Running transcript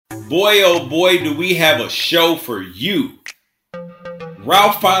Boy, oh boy, do we have a show for you.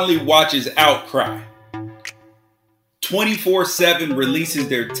 Ralph finally watches Outcry. 24/7 releases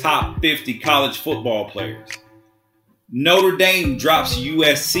their top 50 college football players. Notre Dame drops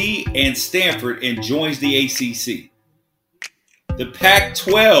USC and Stanford and joins the ACC. The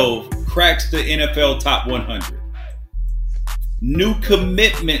Pac-12 cracks the NFL top 100. New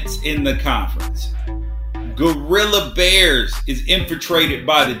commitments in the conference. Gorilla Bears is infiltrated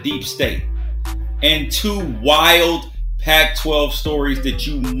by the deep state. And two wild Pac-12 stories that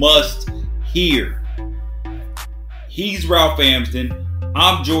you must hear. He's Ralph Amsden.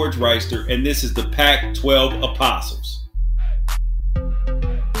 I'm George Reister, and this is the Pac-12 Apostles.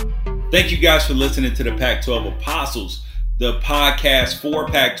 Thank you guys for listening to the Pac-12 Apostles, the podcast for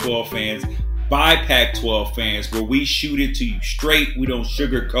Pac-12 fans by Pac-12 fans, where we shoot it to you straight. We don't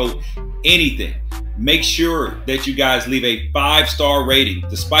sugarcoat anything. Make sure that you guys leave a 5-star rating,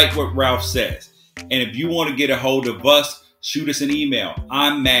 despite what Ralph says. And if you want to get a hold of us, shoot us an email.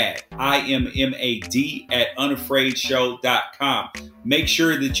 I'm mad, IMMAD @unafraidshow.com. Make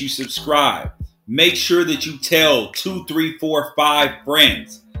sure that you subscribe. Make sure that you tell 2, 3, 4, 5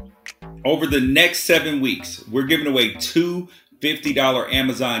 friends. Over the next 7 weeks, we're giving away 2 $50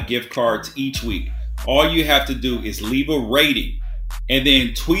 Amazon gift cards each week. All you have to do is leave a rating and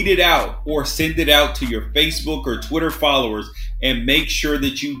then tweet it out or send it out to your Facebook or Twitter followers, and make sure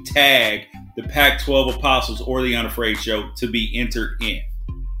that you tag the Pac-12 Apostles or the Unafraid Show to be entered in.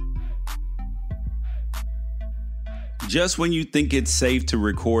 Just when you think it's safe to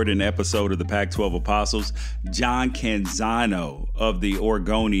record an episode of the Pac-12 Apostles, John Canzano of the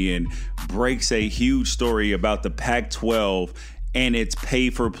Oregonian breaks a huge story about the Pac-12 and its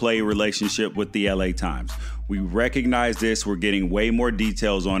pay-for-play relationship with the LA Times. We recognize this. We're getting way more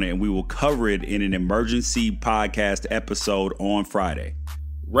details on it, and we will cover it in an emergency podcast episode on Friday.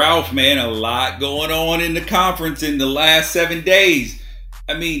 Ralph, man, a lot going on in the conference in the last 7 days.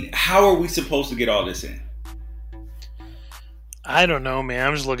 I mean, how are we supposed to get all this in? I don't know, man.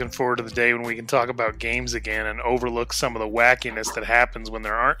 I'm just looking forward to the day when we can talk about games again and overlook some of the wackiness that happens when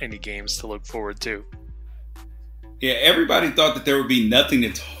there aren't any games to look forward to. Yeah, everybody thought that there would be nothing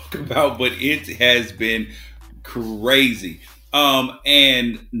to talk about, but it has been crazy.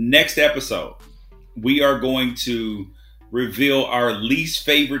 And next episode, we are going to reveal our least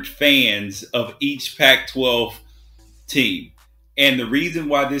favorite fans of each Pac-12 team. And the reason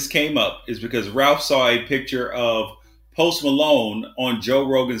why this came up is because Ralph saw a picture of Post Malone on Joe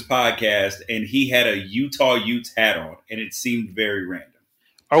Rogan's podcast, and he had a Utah Utes hat on, and it seemed very random.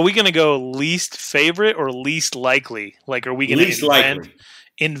 Are we going to go least favorite or least likely? Like, are we going to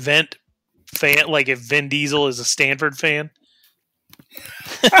invent fan? Like, if Vin Diesel is a Stanford fan,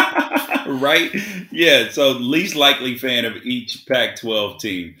 right? Yeah. So least likely fan of each Pac-12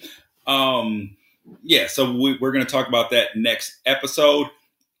 team. Yeah. So we're going to talk about that next episode,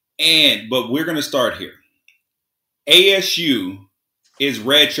 but we're going to start here. ASU is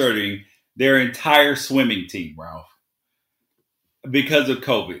redshirting their entire swimming team, Ralph, because of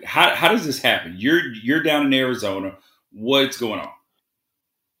COVID. How does this happen? You're down in Arizona. What's going on?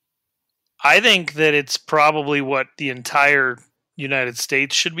 I think that it's probably what the entire United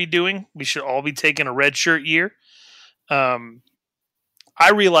States should be doing. We should all be taking a redshirt year. I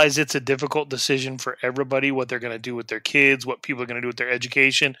realize it's a difficult decision for everybody, what they're going to do with their kids, what people are going to do with their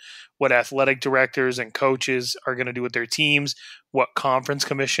education, what athletic directors and coaches are going to do with their teams, what conference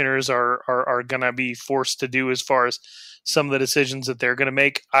commissioners are going to be forced to do as far as some of the decisions that they're going to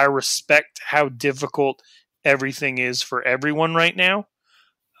make. I respect how difficult everything is for everyone right now.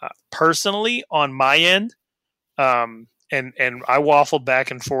 Personally, on my end, and I waffled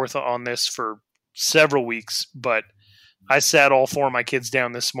back and forth on this for several weeks, but I sat all 4 of my kids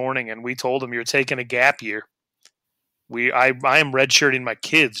down this morning, and we told them, you're taking a gap year. I am redshirting my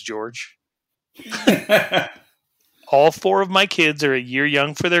kids, George. All 4 of my kids are a year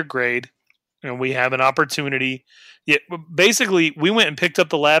young for their grade, and we have an opportunity. Yeah, basically, we went and picked up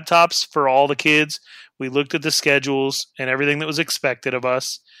the laptops for all the kids. We looked at the schedules and everything that was expected of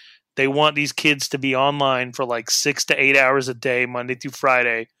us. They want these kids to be online for like 6 to 8 hours a day, Monday through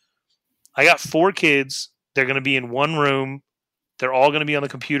Friday. I got 4 kids. They're going to be in one room. They're all going to be on the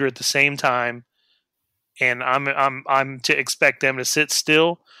computer at the same time. And I'm to expect them to sit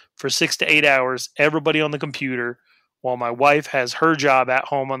still for 6 to 8 hours, everybody on the computer, while my wife has her job at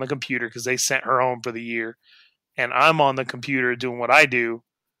home on the computer because they sent her home for the year. And I'm on the computer doing what I do.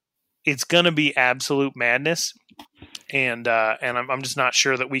 It's going to be absolute madness. And I'm just not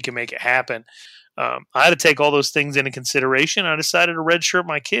sure that we can make it happen. I had to take all those things into consideration. I decided to redshirt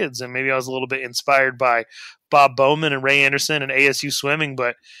my kids, and maybe I was a little bit inspired by Bob Bowman and Ray Anderson and ASU swimming,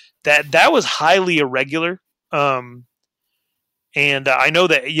 but that was highly irregular. And I know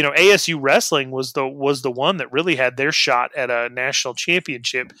that ASU wrestling was the one that really had their shot at a national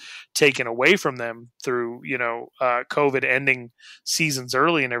championship taken away from them through COVID ending seasons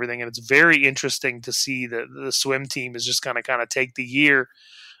early and everything. And it's very interesting to see that the swim team is just going to kind of take the year.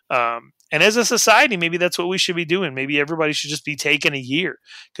 And as a society, maybe that's what we should be doing. Maybe everybody should just be taking a year,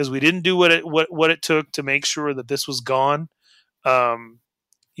 because we didn't do what it took to make sure that this was gone.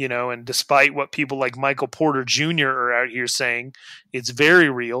 And despite what people like Michael Porter Jr. are out here saying, it's very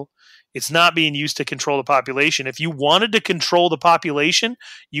real. It's not being used to control the population. If you wanted to control the population,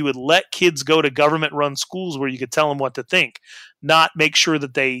 you would let kids go to government-run schools where you could tell them what to think, not make sure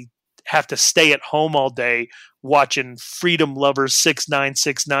that they have to stay at home all day watching Freedom Lovers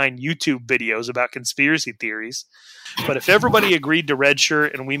 6969 YouTube videos about conspiracy theories. But if everybody agreed to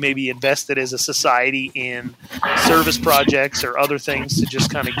redshirt and we maybe invested as a society in service projects or other things to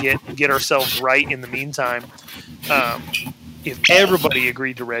just kind of get ourselves right in the meantime, if everybody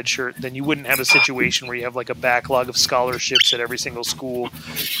agreed to redshirt, then you wouldn't have a situation where you have like a backlog of scholarships at every single school.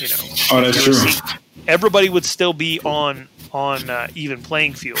 Oh, that's true. Everybody would still be on even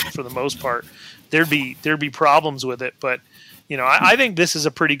playing field for the most part. There'd be problems with it, but I think this is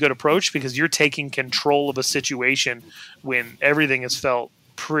a pretty good approach, because you're taking control of a situation when everything has felt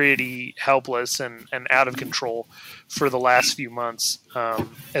pretty helpless and out of control for the last few months.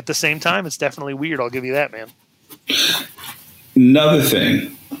 At the same time, it's definitely weird. I'll give you that, man. Another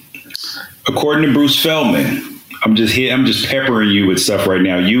thing, according to Bruce Feldman, I'm just peppering you with stuff right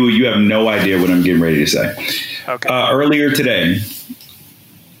now. You have no idea what I'm getting ready to say. Okay. Earlier today,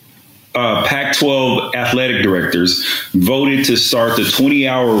 Pac-12 athletic directors voted to start the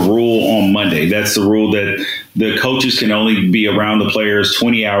 20-hour rule on Monday. That's the rule that the coaches can only be around the players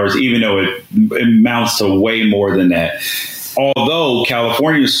 20 hours, even though it amounts to way more than that. Although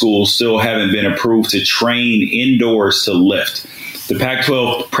California schools still haven't been approved to train indoors to lift. The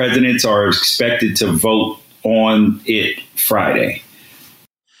Pac-12 presidents are expected to vote on it Friday.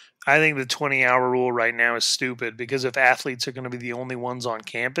 I think the 20-hour rule right now is stupid, because if athletes are going to be the only ones on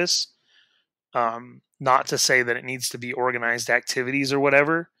campus, not to say that it needs to be organized activities or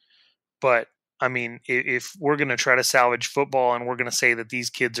whatever, but I mean, if we're going to try to salvage football and we're going to say that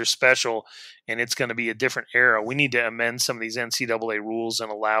these kids are special and it's going to be a different era, we need to amend some of these NCAA rules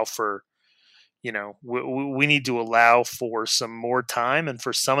and allow for, we need to allow for some more time, and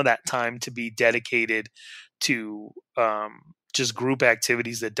for some of that time to be dedicated to just group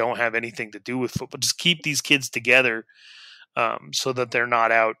activities that don't have anything to do with football. Just keep these kids together so that they're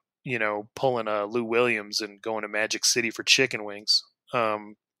not out, pulling a Lou Williams and going to Magic City for chicken wings.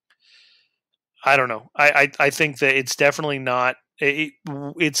 I don't know. I think that it's definitely not.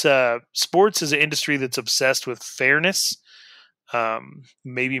 It's sports is an industry that's obsessed with fairness,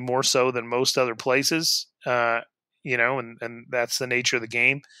 maybe more so than most other places. And that's the nature of the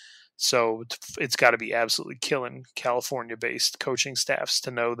game. So it's got to be absolutely killing California-based coaching staffs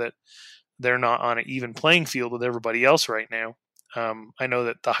to know that they're not on an even playing field with everybody else right now. I know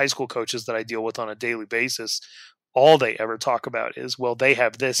that the high school coaches that I deal with on a daily basis, all they ever talk about is, well, they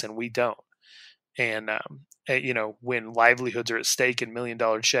have this and we don't. And, when livelihoods are at stake and $1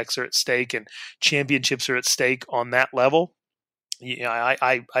 million checks are at stake and championships are at stake on that level,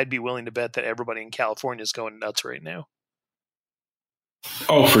 I'd be willing to bet that everybody in California is going nuts right now.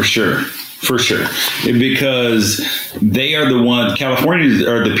 Oh, for sure. For sure. Because they are the ones, Californians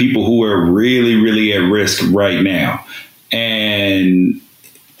are the people who are really, really at risk right now. And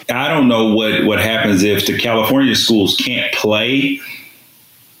I don't know what happens if the California schools can't play,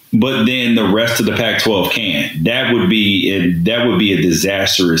 but then the rest of the Pac-12 can. That would be a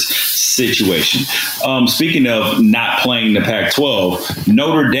disastrous situation. Speaking of not playing the Pac-12,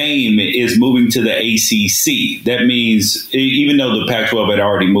 Notre Dame is moving to the ACC. That means, even though the Pac-12 had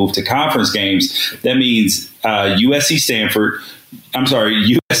already moved to conference games, that means USC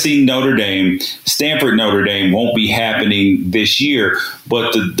Notre Dame, Stanford Notre Dame won't be happening this year.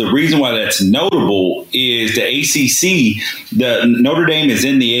 But the reason why that's notable is the ACC, the Notre Dame is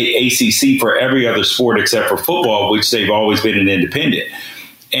in the ACC for every other sport except for football, which they've always been an independent.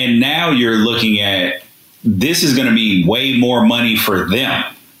 And now you're looking at, this is going to mean way more money for them,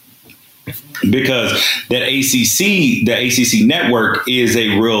 because that the ACC network is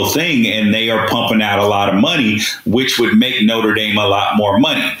a real thing, and they are pumping out a lot of money, which would make Notre Dame a lot more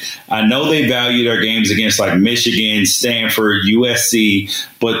money. I know they value their games against like Michigan, Stanford, USC,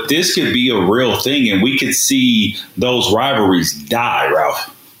 but this could be a real thing, and we could see those rivalries die,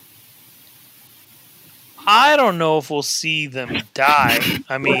 Ralph. I don't know if we'll see them die.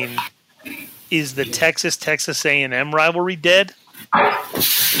 I mean, is the Texas A&M rivalry dead?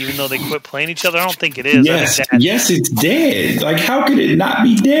 Even though they quit playing each other, I don't think it is. Yes, it's dead. Like, how could it not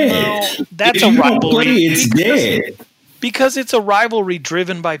be dead? No, that's if a you rivalry. Don't play, it's dead. Because it's a rivalry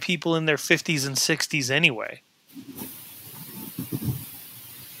driven by people in their 50s and 60s anyway.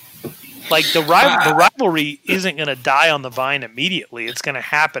 Like, the rivalry isn't going to die on the vine immediately. It's going to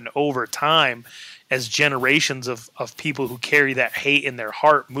happen over time as generations of people who carry that hate in their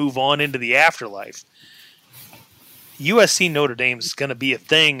heart move on into the afterlife. USC Notre Dame is going to be a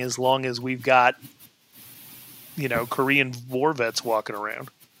thing as long as we've got, Korean war vets walking around.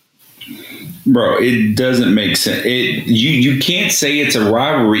 Bro, it doesn't make sense. You can't say it's a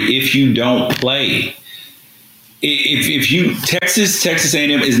rivalry if you don't play. If Texas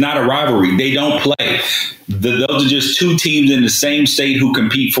A&M is not a rivalry. They don't play. Those are just two teams in the same state who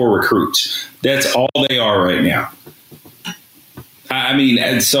compete for recruits. That's all they are right now. I mean,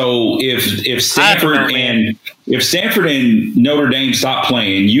 and so if Stanford and Notre Dame stop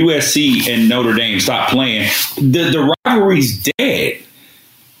playing, USC and Notre Dame stop playing, the rivalry's dead.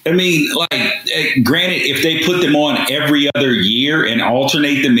 I mean, granted, if they put them on every other year and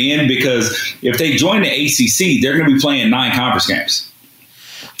alternate them in, because if they join the ACC, they're going to be playing 9 conference games.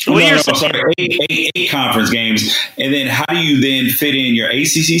 Eight conference games. And then how do you then fit in your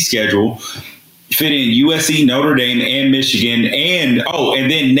ACC schedule, fit in USC, Notre Dame, and Michigan, and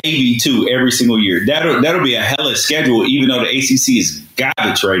then Navy too every single year? That'll be a hellish schedule, even though the ACC is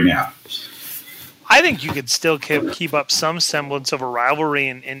garbage right now. I think you could still keep up some semblance of a rivalry,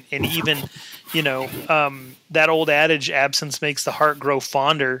 and even, that old adage, absence makes the heart grow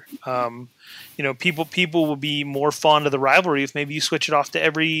fonder. People will be more fond of the rivalry if maybe you switch it off to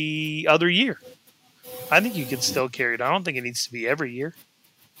every other year. I think you could still carry it. I don't think it needs to be every year.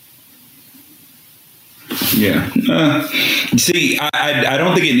 Yeah. See, I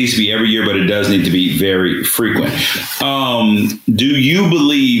don't think it needs to be every year, but it does need to be very frequent. Do you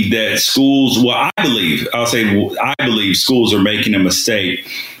believe that schools, I believe schools are making a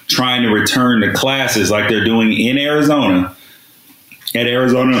mistake trying to return to classes like they're doing in Arizona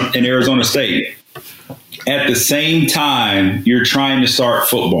State. At the same time, you're trying to start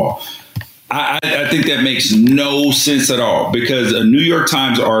football. I think that makes no sense at all, because a New York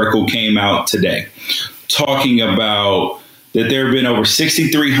Times article came out today talking about that there have been over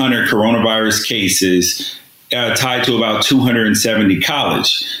 6,300 coronavirus cases tied to about 270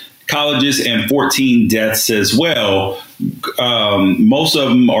 colleges and 14 deaths as well. Most of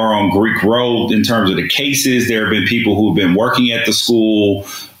them are on Greek Road in terms of the cases. There have been people who have been working at the school,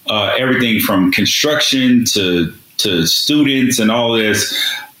 everything from construction to students and all this.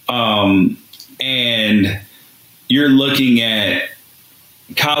 And you're looking at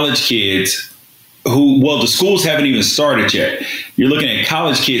college kids the schools haven't even started yet. You're looking at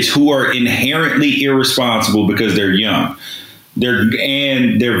college kids who are inherently irresponsible because they're young. They're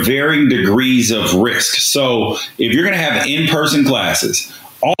varying degrees of risk. So if you're going to have in-person classes,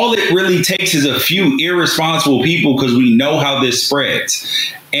 all it really takes is a few irresponsible people, because we know how this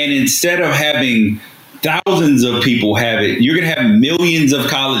spreads. And instead of having thousands of people have it, you're going to have millions of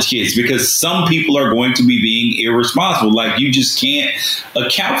college kids, because some people are going to be being irresponsible. Like, you just can't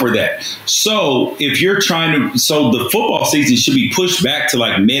account for that. So if you're the football season should be pushed back to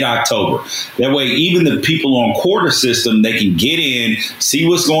like mid-October. That way, even the people on quarter system, they can get in, see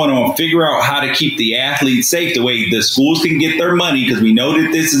what's going on, figure out how to keep the athletes safe, the way the schools can get their money, because we know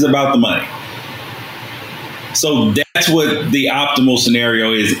that this is about the money. So that's what the optimal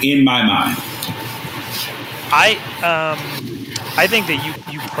scenario is in my mind. I think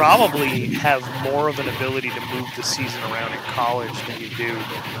that you probably have more of an ability to move the season around in college than you do,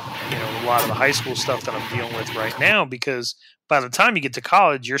 a lot of the high school stuff that I'm dealing with right now, because by the time you get to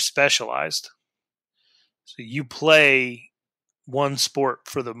college, you're specialized. So you play one sport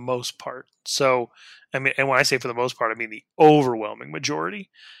for the most part. So, I mean, and when I say for the most part, I mean the overwhelming majority.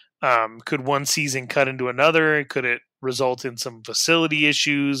 Could one season cut into another? Could it result in some facility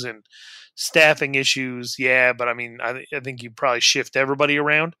issues and staffing issues? Yeah, but I mean, I think you probably shift everybody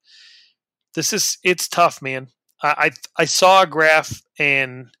around. It's tough, man. I saw a graph,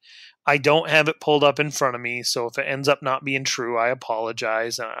 and I don't have it pulled up in front of me, so if it ends up not being true, I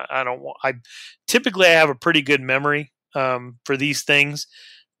apologize. Typically I have a pretty good memory for these things,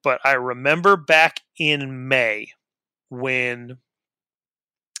 but I remember back in May when,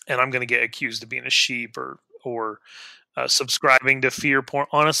 and I'm going to get accused of being a sheep or subscribing to fear porn.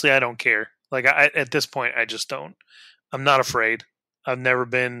 Honestly, I don't care. Like, at this point, I just don't. I'm not afraid. I've never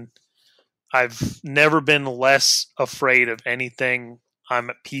been less afraid of anything. I'm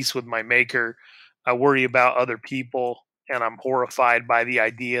at peace with my maker. I worry about other people, and I'm horrified by the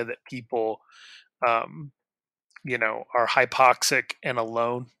idea that people, are hypoxic and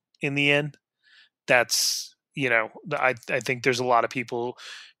alone in the end. That's, I think there's a lot of people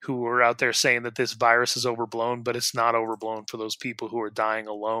who are out there saying that this virus is overblown, but it's not overblown for those people who are dying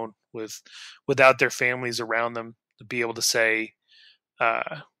alone without their families around them to be able to say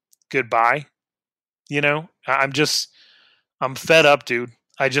goodbye. I'm fed up, dude.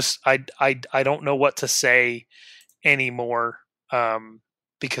 I don't know what to say anymore,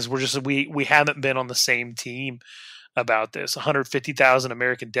 because we haven't been on the same team about this. 150,000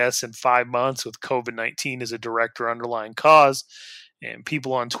 American deaths in 5 months with COVID-19 as a direct or underlying cause. And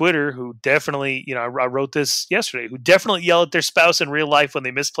people on Twitter who definitely, I wrote this yesterday, who definitely yell at their spouse in real life when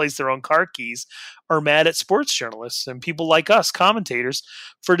they misplace their own car keys, are mad at sports journalists and people like us, commentators,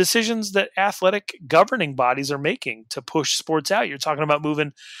 for decisions that athletic governing bodies are making to push sports out. You're talking about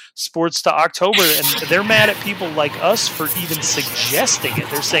moving sports to October, and they're mad at people like us for even suggesting it.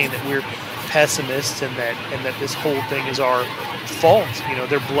 They're saying that we're pessimists and that this whole thing is our fault.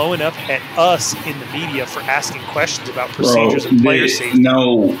 They're blowing up at us in the media for asking questions about procedures and player safety.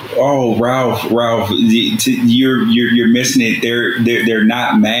 No, Ralph, you're missing it. They're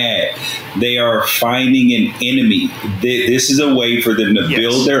not mad. They are finding an enemy. This is a way for them to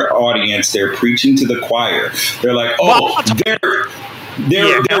build their audience. They're preaching to the choir. They're like,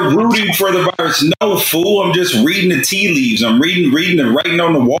 they're rooting for the virus. No, fool, I'm just reading the tea leaves. I'm reading the writing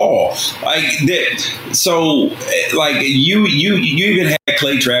on the wall. You even had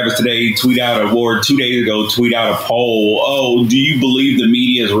Clay Travis today tweet out 2 days ago, tweet out a poll. Oh, do you believe the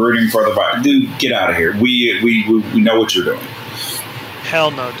media is rooting for the virus? Dude, get out of here. We know what you're doing.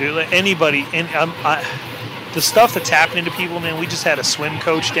 Hell no, dude. Anybody, and the stuff that's happening to people, man. We just had a swim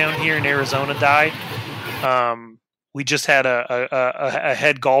coach down here in Arizona die. We just had a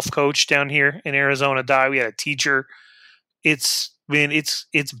head golf coach down here in Arizona die. We had a teacher. It's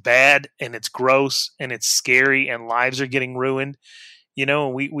bad, and it's gross, and it's scary, and lives are getting ruined.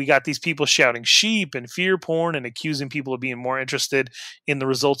 We got these people shouting sheep and fear porn and accusing people of being more interested in the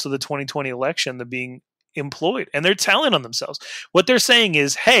results of the 2020 election than being employed. And they're telling on themselves. What they're saying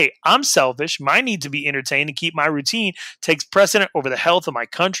is, hey, I'm selfish. My need to be entertained and keep my routine takes precedent over the health of my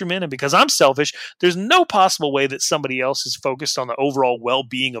countrymen. And because I'm selfish, there's no possible way that somebody else is focused on the overall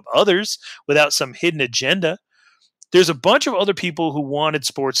well-being of others without some hidden agenda. There's a bunch of other people who wanted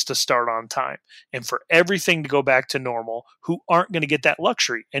sports to start on time and for everything to go back to normal who aren't going to get that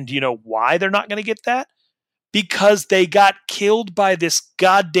luxury. And do you know why they're not going to get that? Because they got killed by this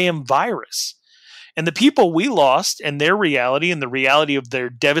goddamn virus. And the people we lost and their reality and the reality of their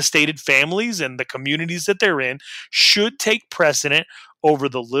devastated families and the communities that they're in should take precedent over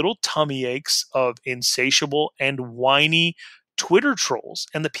the little tummy aches of insatiable and whiny Twitter trolls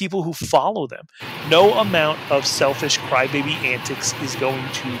and the people who follow them. No amount of selfish crybaby antics is going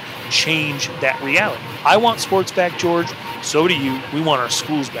to change that reality. I want sports back, George. So do you. We want our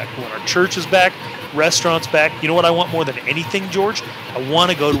schools back. We want our churches back, restaurants back. You know what I want more than anything, George? I want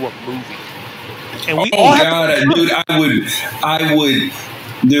to go to a movie. And we all I'm not even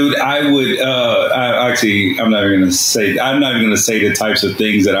going to say the types of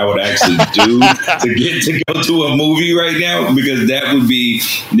things that I would actually do to get to go to a movie right now, because that would be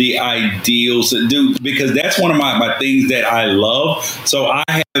the ideal. So, dude, because that's one of my things that I love. So I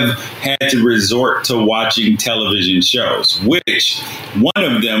have had to resort to watching television shows, which one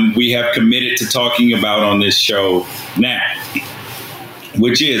of them we have committed to talking about on this show now.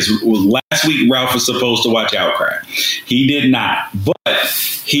 Which is, last week Ralph was supposed to watch Outcry. He did not, but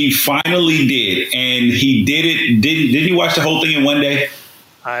he finally did, and he did it. Didn't you watch the whole thing in one day?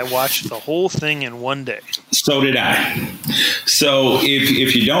 I watched the whole thing in one day. So did I. So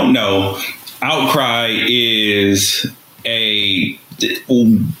if you don't know, Outcry is what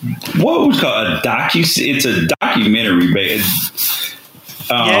would we call a It's a documentary, based.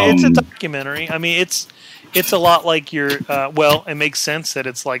 It's a documentary. I mean, it's a lot like your, it makes sense that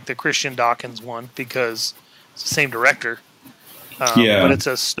it's like the Christian Dawkins one because it's the same director. But it's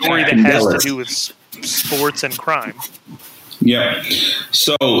a story that has to do with sports and crime. Yeah.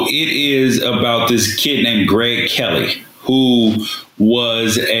 So it is about this kid named Greg Kelly, who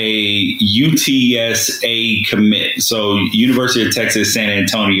was a UTSA commit. So University of Texas, San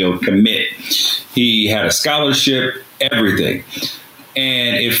Antonio commit. He had a scholarship, everything.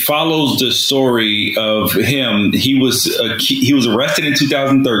 And it follows the story of him. He was arrested in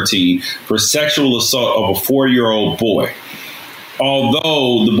 2013 for sexual assault of a 4-year-old boy.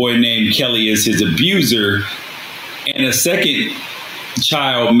 Although the boy named Kelly is his abuser, and a second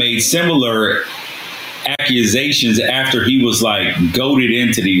child made similar accusations after he was like goaded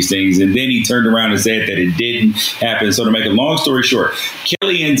into these things, and then he turned around and said that it didn't happen. So to make a long story short,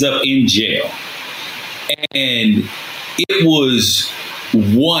 Kelly ends up in jail, and it was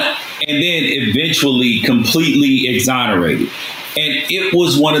one, and then eventually completely exonerated. And it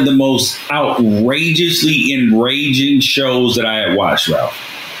was one of the most outrageously enraging shows that I had watched, Ralph.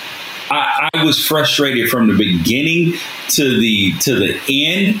 I was frustrated from the beginning to the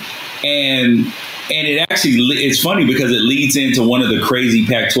end, and it actually, it's funny because it leads into one of the crazy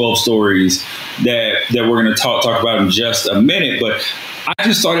Pac-12 stories that we're going to talk about in just a minute. But I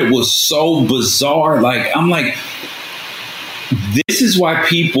just thought it was so bizarre. Like, I'm like, this is why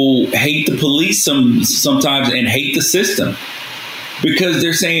people hate the police sometimes and hate the system. Because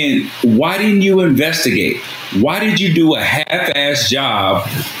they're saying, why didn't you investigate? Why did you do a half-ass job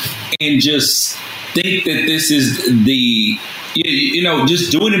and just think that this is the,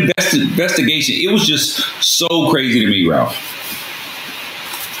 just do an investigation? It was just so crazy to me, Ralph.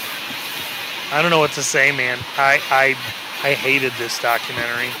 I don't know what to say, man. I hated this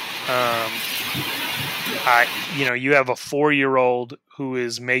documentary. You have a 4-year-old who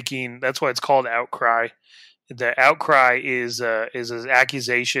is making, that's why it's called Outcry. The outcry is an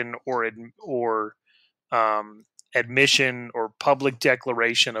accusation or admission or public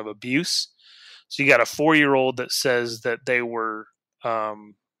declaration of abuse. So you got a 4-year-old that says that they were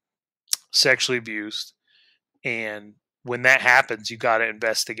sexually abused, and when that happens, you got to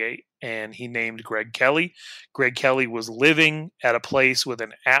investigate. And he named Greg Kelly. Greg Kelly was living at a place with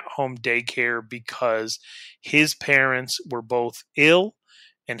an at-home daycare because his parents were both ill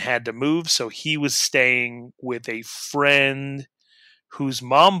and had to move, so he was staying with a friend whose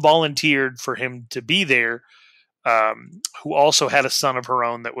mom volunteered for him to be there, who also had a son of her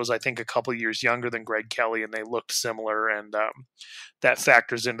own that was, I think, a couple years younger than Greg Kelly, and they looked similar, and that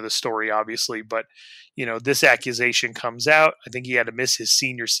factors into the story, obviously. But, this accusation comes out. I think he had to miss his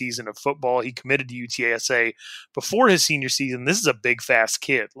senior season of football. He committed to UTSA before his senior season. This is a big, fast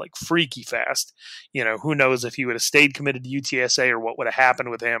kid, like freaky fast. Who knows if he would have stayed committed to UTSA or what would have happened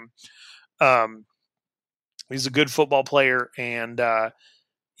with him. He's a good football player, and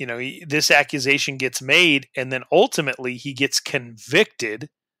this accusation gets made, and then ultimately he gets convicted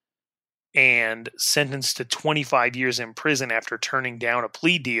and sentenced to 25 years in prison after turning down a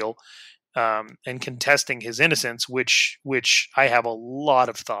plea deal and contesting his innocence, which I have a lot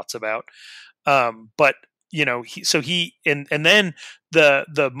of thoughts about. But then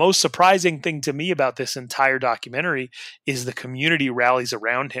the most surprising thing to me about this entire documentary is the community rallies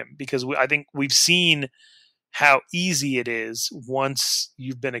around him, because I think we've seen how easy it is once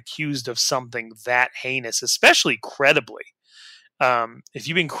you've been accused of something that heinous, especially credibly. If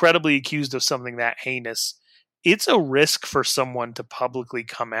you've been credibly accused of something that heinous, it's a risk for someone to publicly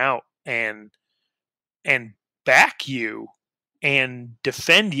come out and back you and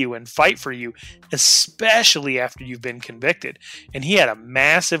defend you and fight for you, especially after you've been convicted. And he had a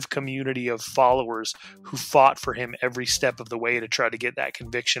massive community of followers who fought for him every step of the way to try to get that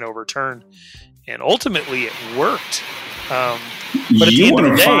conviction overturned. And ultimately it worked. But you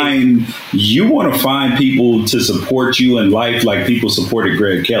want to find people to support you in life like people supported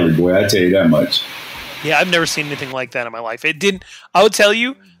Greg Kelly, boy. I tell you that much. Yeah, I've never seen anything like that in my life. I would tell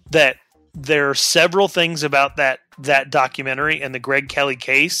you that there are several things about that documentary and the Greg Kelly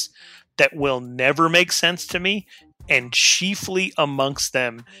case that will never make sense to me, and chiefly amongst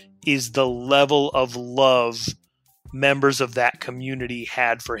them is the level of love members of that community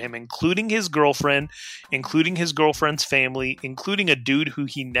had for him, including his girlfriend, including his girlfriend's family, including a dude who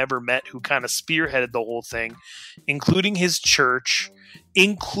he never met who kind of spearheaded the whole thing, including his church,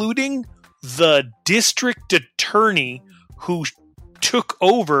 including the district attorney who took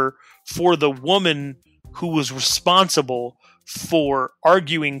over for the woman who was responsible for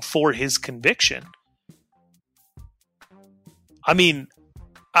arguing for his conviction. I mean,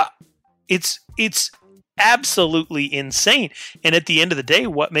 it's absolutely insane. And at the end of the day,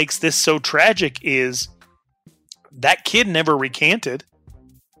 what makes this so tragic is that kid never recanted.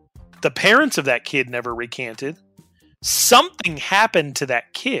 The parents of that kid never recanted. Something happened to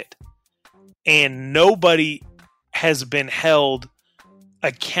that kid, and nobody has been held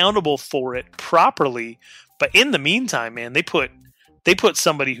accountable for it properly. But in the meantime, man, they put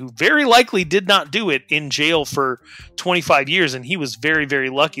somebody who very likely did not do it in jail for 25 years, and he was very, very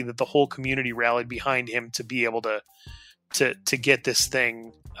lucky that the whole community rallied behind him to be able to get this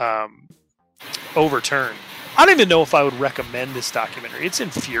thing overturned. I don't even know if I would recommend this documentary. It's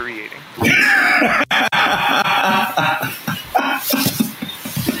infuriating.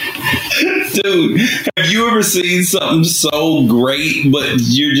 Dude, have you ever seen something so great, but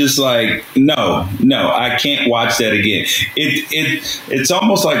you're just like, no, I can't watch that again. It's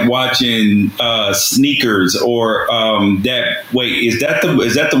almost like watching Sneakers or that. Wait, is that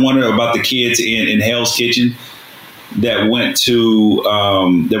the one about the kids in Hell's Kitchen that went to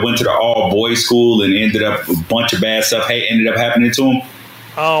the all boys school and ended up a bunch of bad stuff ended up happening to them?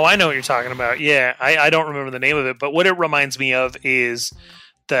 Oh, I know what you're talking about. Yeah, I don't remember the name of it, but what it reminds me of is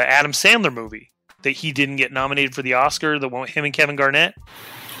the Adam Sandler movie that he didn't get nominated for the Oscar, the one with him and Kevin Garnett.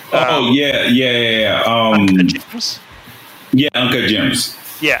 Yeah. Uncut Gems? Yeah, Uncut Gems.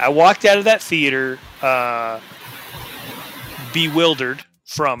 Yeah, I walked out of that theater bewildered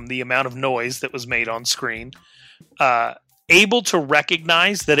from the amount of noise that was made on screen, able to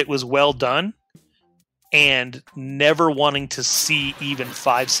recognize that it was well done, and never wanting to see even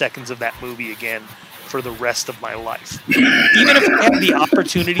 5 seconds of that movie again for the rest of my life. Even if I had the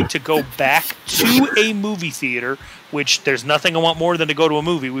opportunity to go back to a movie theater, which there's nothing I want more than to go to a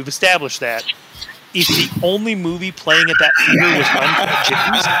movie, we've established that. If the only movie playing at that theater was Uncut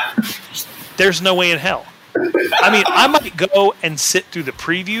Gems, there's no way in hell. I mean, I might go and sit through the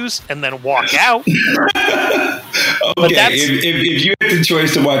previews and then walk out. Okay, if you had the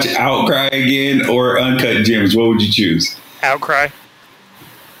choice to watch Outcry again or Uncut Gems, what would you choose? Outcry.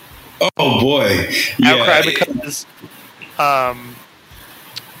 Oh boy, Outcry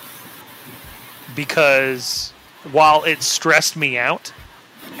because while it stressed me out,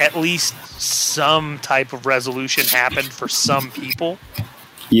 at least some type of resolution happened for some people.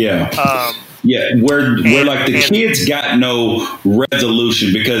 Yeah. Where like the kids got no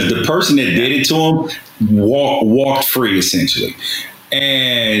resolution because the person that did it to them walked free essentially,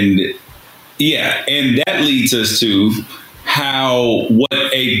 and that leads us to what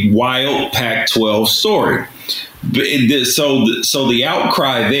a wild Pac-12 story. So the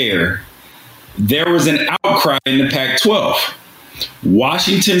outcry there was an outcry in the Pac-12.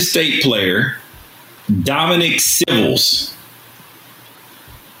 Washington State player Dominic Sivils.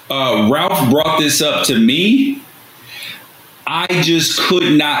 Ralph brought this up to me. I just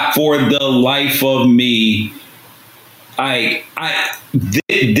could not, for the life of me.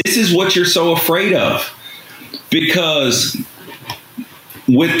 This is what you're so afraid of, because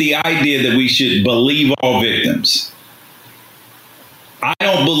with the idea that we should believe all victims, I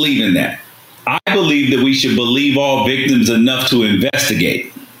don't believe in that. I believe that we should believe all victims enough to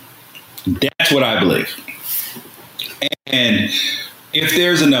investigate. That's what I believe. And if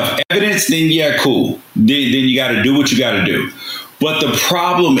there's enough evidence, then yeah, cool. Then you got to do what you got to do. But the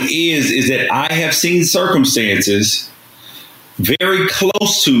problem is that I have seen circumstances very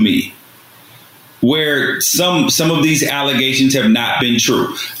close to me where some of these allegations have not been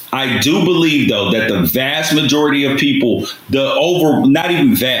true. I do believe, though, that the vast majority of people, the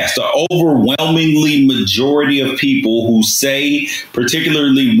overwhelmingly majority of people who say,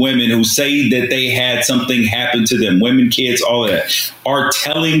 particularly women who say that they had something happen to them, women, kids, all of that, are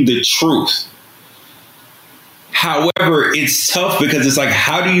telling the truth. However, it's tough because it's like,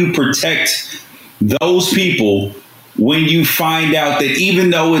 how do you protect those people when you find out that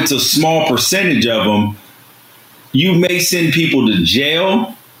even though it's a small percentage of them, you may send people to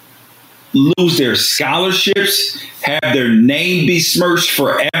jail, lose their scholarships, have their name besmirched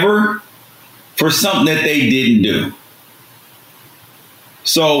forever for something that they didn't do.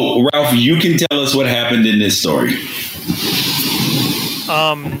 So, Ralph, you can tell us what happened in this story.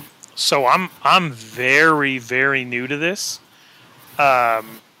 So I'm very, very new to this.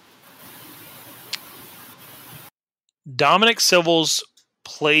 Dominic Sivils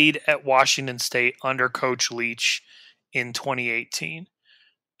played at Washington State under Coach Leach in 2018.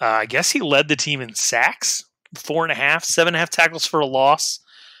 I guess he led the team in sacks, 4.5, 7.5 tackles for a loss.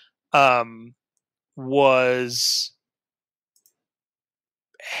 Was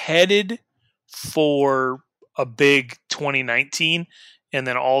headed for a big 2019, and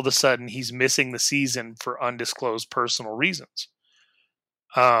then all of a sudden he's missing the season for undisclosed personal reasons.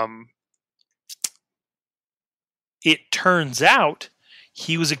 It turns out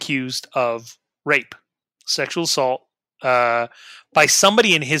he was accused of rape, sexual assault, by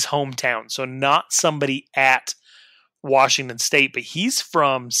somebody in his hometown. So not somebody at Washington State, but he's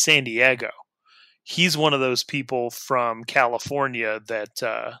from San Diego. He's one of those people from California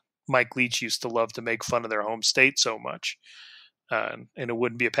that Mike Leach used to love to make fun of their home state so much. And it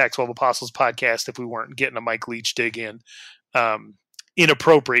wouldn't be a Pac-12 Apostles podcast if we weren't getting a Mike Leach dig in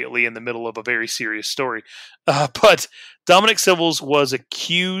inappropriately in the middle of a very serious story. But Dominic Sivils was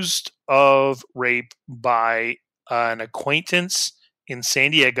accused of rape by an acquaintance in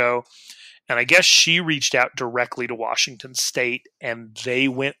San Diego. And I guess she reached out directly to Washington State, and they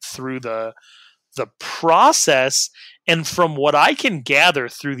went through the process. And from what I can gather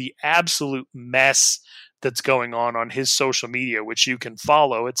through the absolute mess that's going on his social media, which you can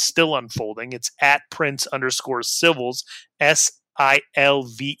follow, it's still unfolding. It's at Prince_Civils, SILVELS.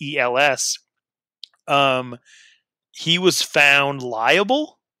 He was found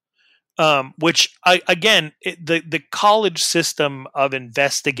liable, which the college system of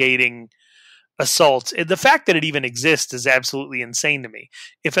investigating assaults, the fact that it even exists is absolutely insane to me.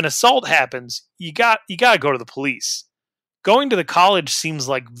 If an assault happens, you got to go to the police. Going to the college seems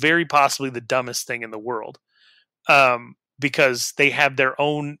like very possibly the dumbest thing in the world, because they have their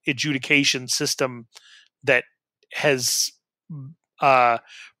own adjudication system that has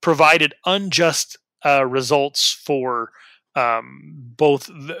provided unjust results for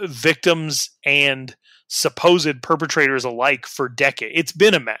both victims and supposed perpetrators alike for decades. It's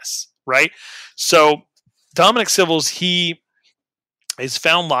been a mess, right? So Dominic Civils, he is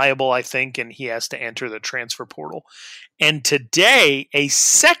found liable, I think, and he has to enter the transfer portal. And today, a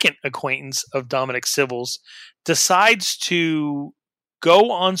second acquaintance of Dominic Civils decides to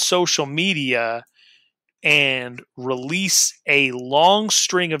go on social media and release a long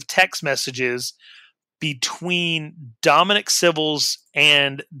string of text messages between Dominic Civils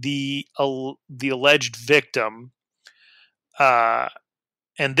and the alleged victim.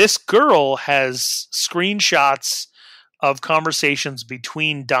 And this girl has screenshots of conversations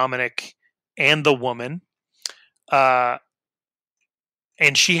between Dominic and the woman. And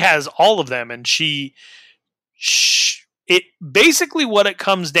she has all of them. And it basically what it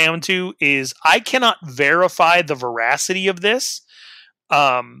comes down to is I cannot verify the veracity of this.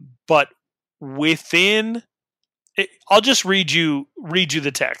 But within it, I'll just read you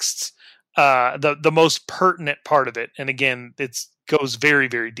the texts, the most pertinent part of it. And again, it goes very,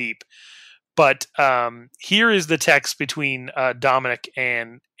 very deep. But here is the text between Dominic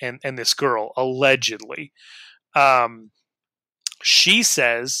and this girl, allegedly. She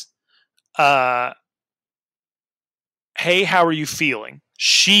says, "Hey, how are you feeling?"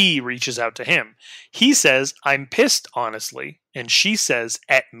 She reaches out to him. He says, "I'm pissed, honestly." And she says,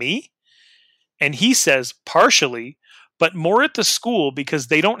 "At me?" And he says, "Partially, but more at the school because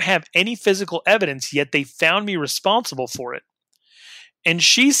they don't have any physical evidence, yet they found me responsible for it." And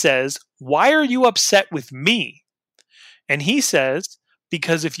she says, "Why are you upset with me?" And he says,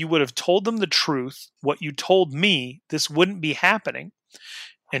 "Because if you would have told them the truth, what you told me, this wouldn't be happening."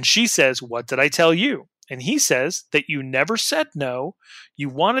 And she says, "What did I tell you?" And he says that you never said no. You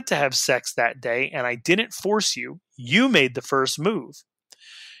wanted to have sex that day, and I didn't force you. You made the first move.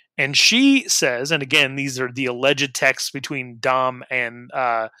 And she says, and again, these are the alleged texts between Dom and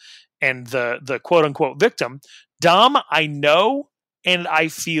the quote unquote victim. "Dom, I know, and I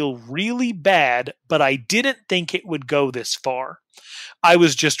feel really bad, but I didn't think it would go this far. I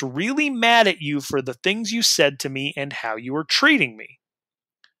was just really mad at you for the things you said to me and how you were treating me."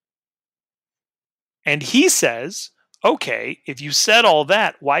 And he says, "Okay, if you said all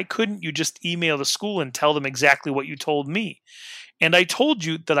that, why couldn't you just email the school and tell them exactly what you told me? And I told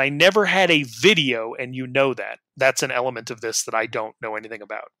you that I never had a video, and you know that." That's an element of this that I don't know anything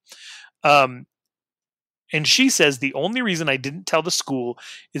about. And she says, "The only reason I didn't tell the school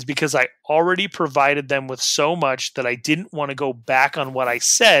is because I already provided them with so much that I didn't want to go back on what I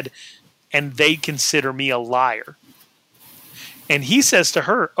said, and they consider me a liar." And he says to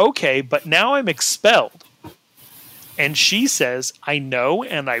her, "Okay, but now I'm expelled." And she says, "I know,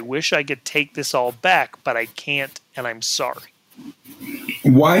 and I wish I could take this all back, but I can't, and I'm sorry."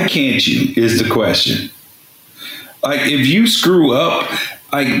 Why can't you is the question. Like, if you screw up,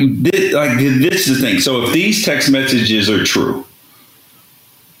 this is the thing. So if these text messages are true,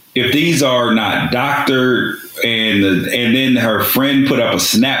 if these are not doctored, and then her friend put up a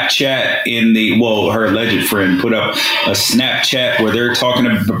Snapchat her alleged friend put up a Snapchat where they're talking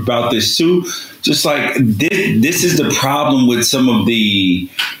about this too. Just like this is the problem with some of the,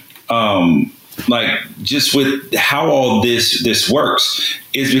 just with how all this works,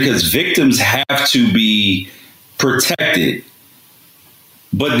 is because victims have to be protected.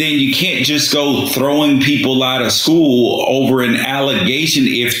 But then you can't just go throwing people out of school over an allegation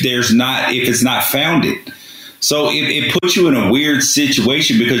if it's not founded. So it puts you in a weird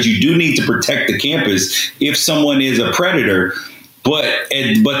situation because you do need to protect the campus if someone is a predator. But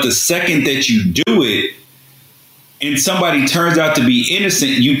the second that you do it and somebody turns out to be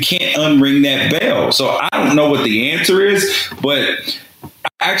innocent, you can't unring that bell. So I don't know what the answer is, but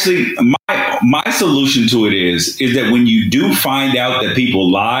actually, my solution to it is that when you do find out that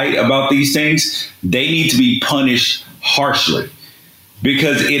people lie about these things, they need to be punished harshly.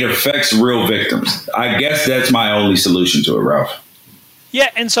 because it affects real victims. I guess that's my only solution to it, Ralph. Yeah,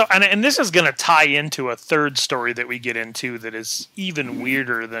 and this is going to tie into a third story that we get into that is even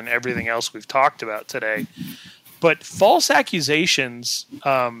weirder than everything else we've talked about today. But false accusations,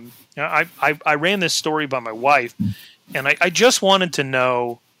 I ran this story by my wife, and I just wanted to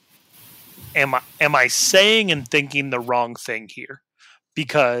know, am I saying and thinking the wrong thing here?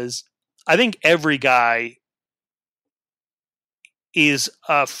 Because I think every guy is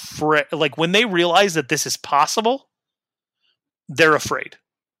afraid. Like, when they realize that this is possible, they're afraid,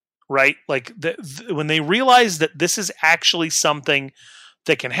 right? Like when they realize that this is actually something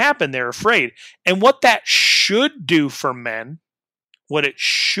that can happen, they're afraid. And what that should do for men,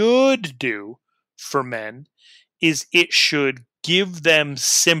 is it should give them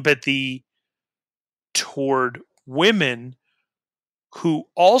sympathy toward women who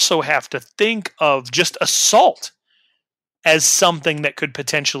also have to think of just assault as something that could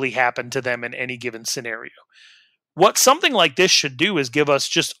potentially happen to them in any given scenario. What something like this should do is give us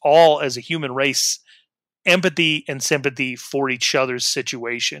just all, as a human race, empathy and sympathy for each other's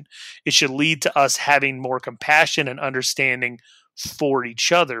situation. It should lead to us having more compassion and understanding for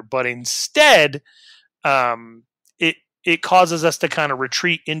each other. But instead, it causes us to kind of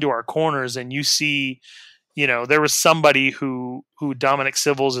retreat into our corners. And you see, there was somebody who Dominic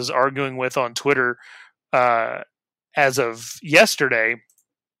Sivils is arguing with on Twitter as of yesterday,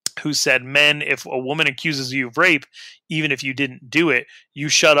 who said, men, if a woman accuses you of rape, even if you didn't do it, you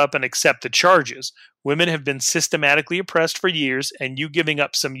shut up and accept the charges. Women have been systematically oppressed for years, and you giving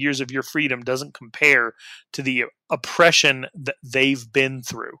up some years of your freedom doesn't compare to the oppression that they've been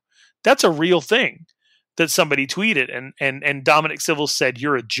through. That's a real thing that somebody tweeted. And Dominic Sivils said,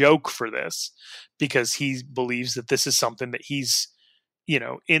 you're a joke for this, because he believes that this is something that he's,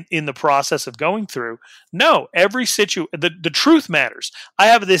 in the process of going through. No, every the truth matters. I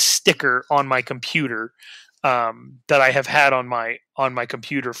have this sticker on my computer that I have had on my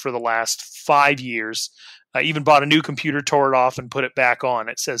computer for the last 5 years. I even bought a new computer, tore it off, and put it back on.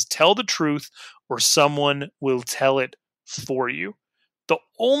 It says, tell the truth or someone will tell it for you. The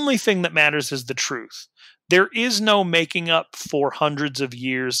only thing that matters is the truth. There is no making up for hundreds of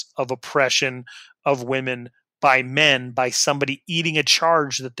years of oppression of women by men, by somebody eating a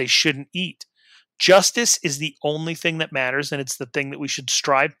charge that they shouldn't eat. Justice is the only thing that matters, and it's the thing that we should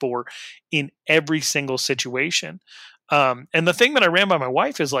strive for in every single situation. And the thing that I ran by my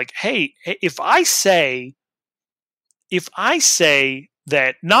wife is like, hey, if I say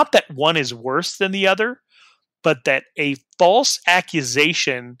that, not that one is worse than the other, but that a false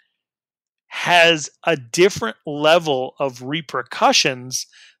accusation has a different level of repercussions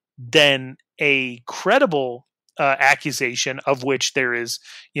than a credible accusation, of which there is,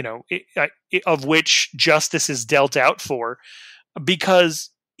 of which justice is dealt out for,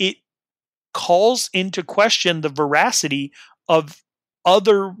 because it calls into question the veracity of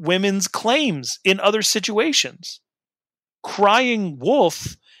other women's claims in other situations. Crying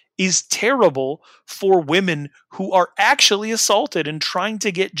wolf is terrible for women who are actually assaulted and trying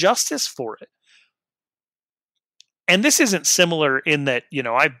to get justice for it. And this isn't similar in that,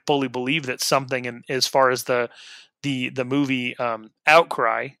 I fully believe that something in as far as the movie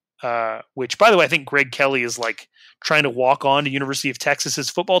Outcry, which, by the way, I think Greg Kelly is like trying to walk on to University of Texas's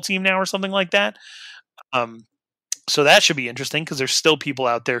football team now or something like that. So that should be interesting, because there's still people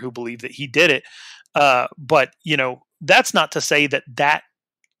out there who believe that he did it. But, that's not to say that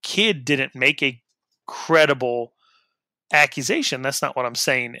kid didn't make a credible accusation. That's not what I'm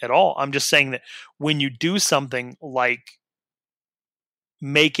saying at all. I'm just saying that when you do something like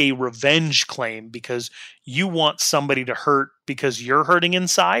make a revenge claim because you want somebody to hurt because you're hurting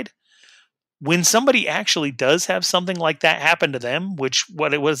inside, when somebody actually does have something like that happen to them, which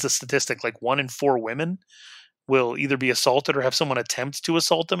what it was the statistic, like 1 in 4 women will either be assaulted or have someone attempt to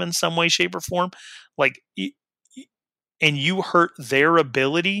assault them in some way, shape, or form, like, and you hurt their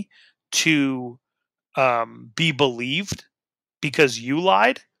ability to be believed because you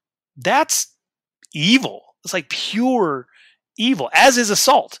lied, that's evil. It's like pure evil, as is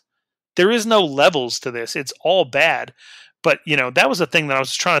assault. There is no levels to this. It's all bad. But, that was the thing that I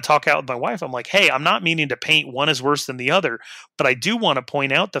was trying to talk out with my wife. I'm like, hey, I'm not meaning to paint one as worse than the other, but I do want to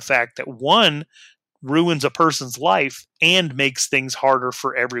point out the fact that one ruins a person's life and makes things harder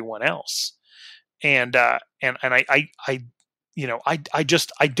for everyone else. And I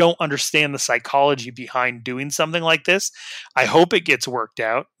don't understand the psychology behind doing something like this. I hope it gets worked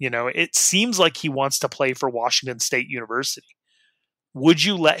out. It seems like he wants to play for Washington State University. Would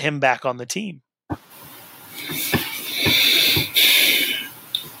you let him back on the team?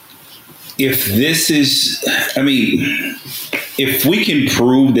 If if we can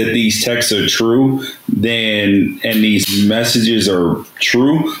prove that these texts are true, then and these messages are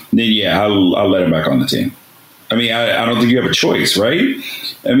true, then yeah, I'll let him back on the team. I mean, I don't think you have a choice, right?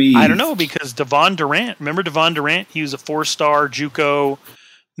 I mean, I don't know, because Devon Durant, remember Devon Durant? He was a 4-star JUCO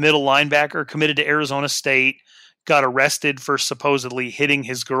middle linebacker, committed to Arizona State, got arrested for supposedly hitting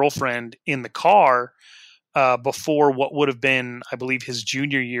his girlfriend in the car before what would have been, I believe, his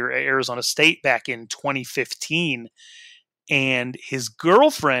junior year at Arizona State back in 2015. And his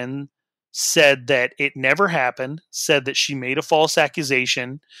girlfriend said that it never happened, said that she made a false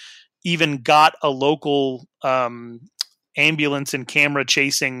accusation, even got a local ambulance and camera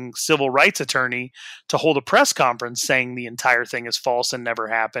chasing civil rights attorney to hold a press conference saying the entire thing is false and never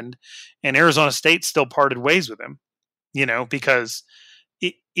happened. And Arizona State still parted ways with him, because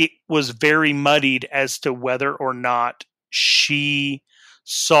it was very muddied as to whether or not she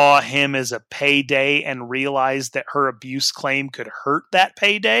saw him as a payday and realized that her abuse claim could hurt that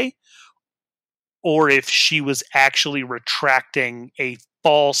payday, or if she was actually retracting a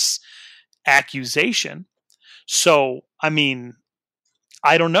false accusation. So, I mean,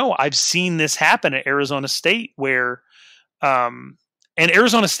 I don't know. I've seen this happen at Arizona State where, and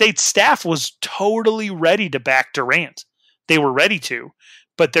Arizona State's staff was totally ready to back Durant. They were ready to,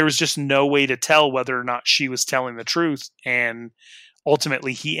 but there was just no way to tell whether or not she was telling the truth. And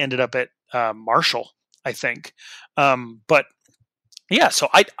ultimately he ended up at Marshall, I think. But yeah, so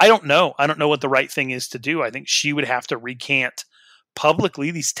I don't know. I don't know what the right thing is to do. I think she would have to recant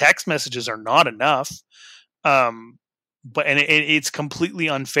publicly. These text messages are not enough. But it's completely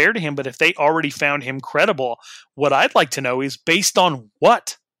unfair to him. But if they already found him credible, what I'd like to know is based on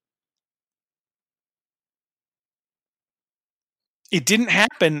what? It didn't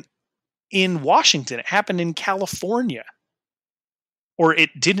happen in Washington. It happened in California. Or it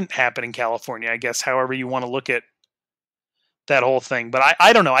didn't happen in California, I guess, however you want to look at that whole thing. But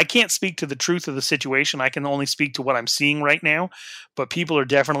I don't know. I can't speak to the truth of the situation. I can only speak to what I'm seeing right now. But people are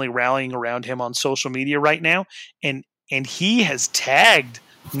definitely rallying around him on social media right now. And he has tagged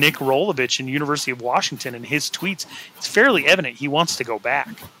Nick Rolovich in University of Washington in his tweets. It's fairly evident he wants to go back.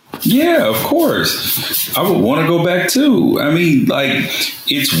 Yeah, of course. I would want to go back too. I mean, like,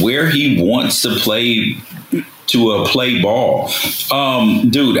 it's where he wants to play ball.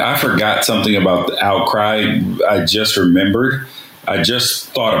 Dude, I forgot something about the outcry. I just remembered. I just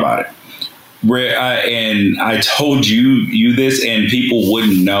thought about it. And I told you this, and people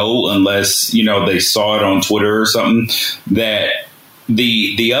wouldn't know unless, they saw it on Twitter or something, that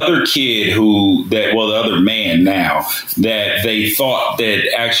the other kid the other man now that they thought that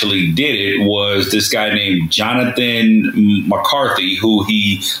actually did it was this guy named Jonathan McCarthy, who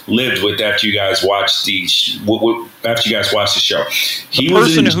he lived with after you guys watched the show. The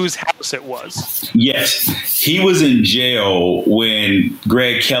person whose house it was. Yes. He was in jail when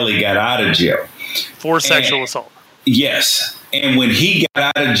Greg Kelly got out of jail. For sexual assault. Yes. And when he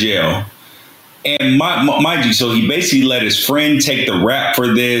got out of jail, and mind you, so he basically let his friend take the rap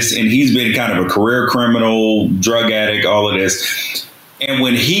for this, and he's been kind of a career criminal, drug addict, all of this. And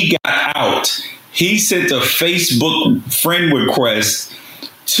when he got out, he sent a Facebook friend request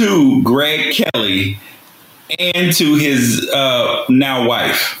to Greg Kelly and to his now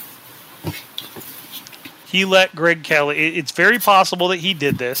wife. He let Greg Kelly, it's very possible that he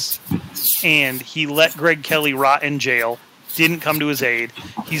did this, and he let Greg Kelly rot in jail. Didn't come to his aid.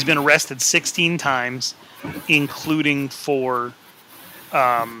 He's been arrested 16 times, including for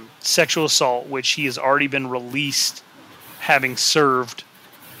sexual assault, which he has already been released, having served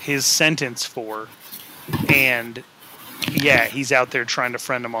his sentence for. And yeah, he's out there trying to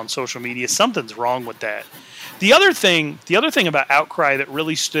friend him on social media. Something's wrong with that. The other thing about Outcry that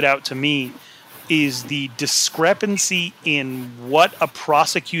really stood out to me is the discrepancy in what a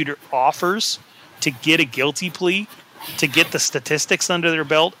prosecutor offers to get a guilty plea, to get the statistics under their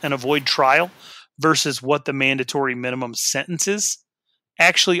belt and avoid trial, versus what the mandatory minimum sentences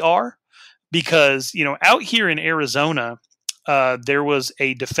actually are. Because, out here in Arizona, there was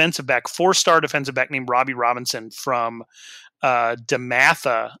a defensive back, 4-star defensive back named Robbie Robinson from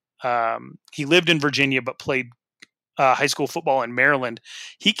DeMatha. He lived in Virginia but played high school football in Maryland.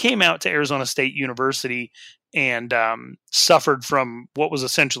 He came out to Arizona State University and suffered from what was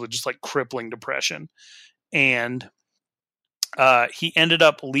essentially just like crippling depression. And he ended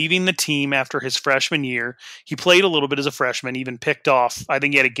up leaving the team after his freshman year. He played a little bit as a freshman, even picked off, I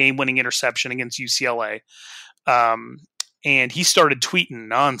think he had a game-winning interception against UCLA. And he started tweeting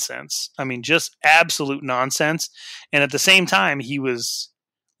nonsense. I mean, just absolute nonsense. And at the same time, he was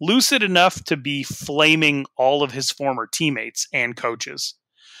lucid enough to be flaming all of his former teammates and coaches.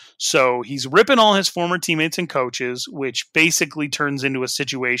 So he's ripping all his former teammates and coaches, which basically turns into a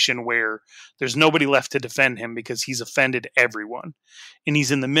situation where there's nobody left to defend him because he's offended everyone. And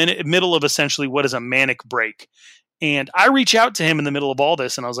he's in the middle of essentially what is a manic break. And I reach out to him in the middle of all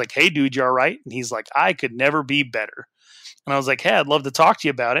this, and I was like, hey, dude, you all right? And he's like, I could never be better. And I was like, hey, I'd love to talk to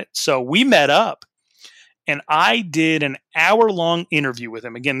you about it. So we met up. And I did an hour-long interview with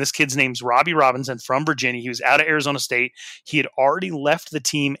him. Again, this kid's name's Robbie Robinson from Virginia. He was out of Arizona State. He had already left the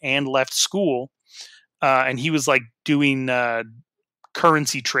team and left school. And he was like doing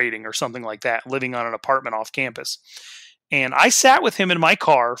currency trading or something like that, living on an apartment off campus. And I sat with him in my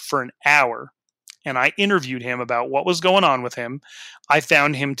car for an hour, and I interviewed him about what was going on with him. I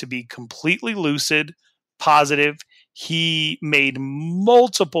found him to be completely lucid, positive. He made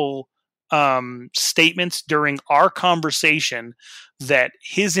multiple statements during our conversation that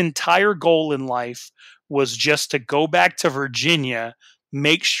his entire goal in life was just to go back to Virginia,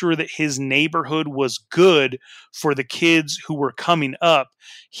 make sure that his neighborhood was good for the kids who were coming up.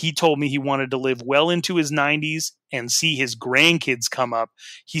 He told me he wanted to live well into his 90s and see his grandkids come up.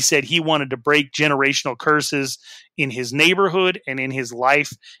 He said he wanted to break generational curses in his neighborhood and in his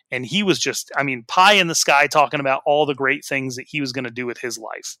life. And he was just, pie in the sky talking about all the great things that he was going to do with his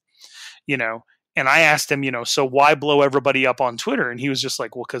life. And I asked him, so why blow everybody up on Twitter? And he was just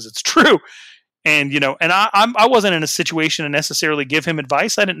like, well, because it's true. And, I wasn't in a situation to necessarily give him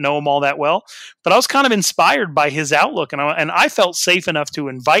advice. I didn't know him all that well, but I was kind of inspired by his outlook. And I felt safe enough to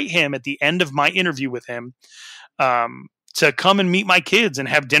invite him at the end of my interview with him to come and meet my kids and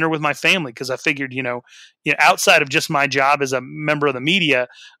have dinner with my family. Because I figured, outside of just my job as a member of the media,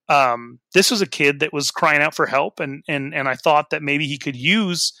 this was a kid that was crying out for help. And I thought that maybe he could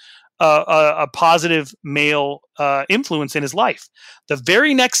use a positive male influence in his life. The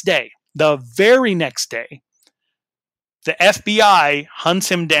very next day, the FBI hunts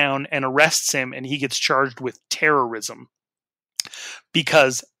him down and arrests him, and he gets charged with terrorism.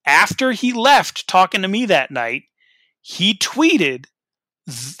 Because after he left talking to me that night, he tweeted,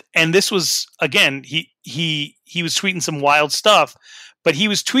 and this was, again, he was tweeting some wild stuff, but he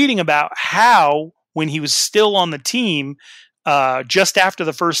was tweeting about how when he was still on the team, just after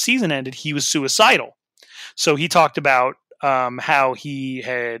the first season ended, he was suicidal. So he talked about how he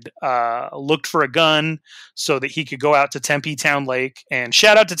had looked for a gun so that he could go out to Tempe Town Lake. And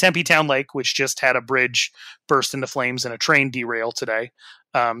shout out to Tempe Town Lake, which just had a bridge burst into flames and a train derail today.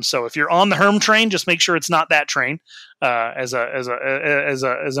 So if you're on the Herm train, just make sure it's not that train. As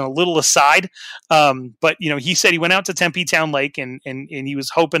a little aside, but he said he went out to Tempe Town Lake and he was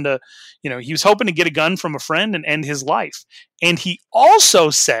hoping to, get a gun from a friend and end his life. And he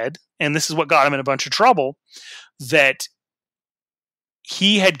also said, and this is what got him in a bunch of trouble, that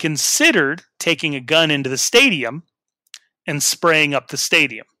he had considered taking a gun into the stadium and spraying up the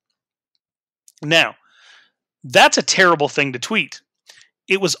stadium. Now, that's a terrible thing to tweet.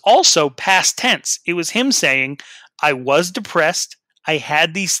 It was also past tense. It was him saying, I was depressed. I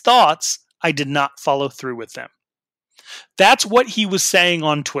had these thoughts. I did not follow through with them. That's what he was saying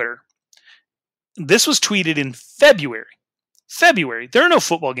on Twitter. This was tweeted in February. There are no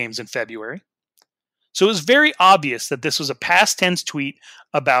football games in February. So it was very obvious that this was a past tense tweet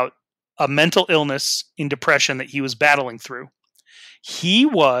about a mental illness in depression that he was battling through. He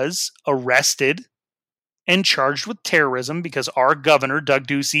was arrested and charged with terrorism because our governor, Doug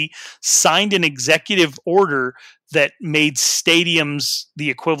Ducey, signed an executive order that made stadiums the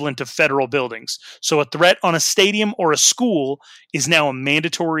equivalent of federal buildings. So a threat on a stadium or a school is now a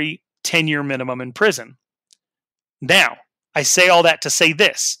mandatory 10-year minimum in prison. Now, I say all that to say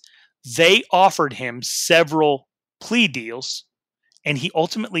this. They offered him several plea deals, and he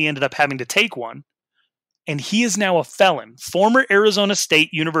ultimately ended up having to take one. And he is now a felon. Former Arizona State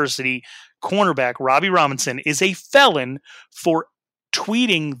University cornerback Robbie Robinson is a felon for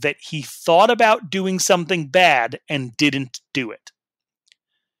tweeting that he thought about doing something bad and didn't do it.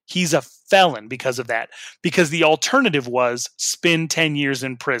 He's a felon because of that. Because the alternative was spend 10 years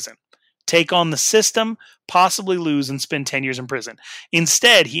in prison. Take on the system, possibly lose, and spend 10 years in prison.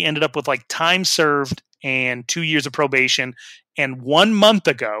 Instead, he ended up with time served and 2 years of probation. And 1 month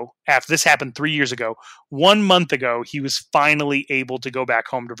ago, after this happened 3 years ago, 1 month ago, he was finally able to go back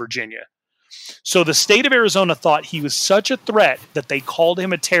home to Virginia. So the state of Arizona thought he was such a threat that they called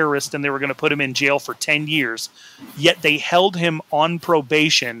him a terrorist and they were going to put him in jail for 10 years. Yet they held him on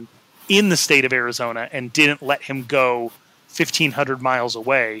probation in the state of Arizona and didn't let him go 1,500 miles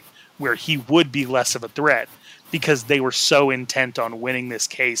away where he would be less of a threat because they were so intent on winning this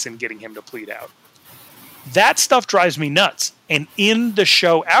case and getting him to plead out. That stuff drives me nuts. And in the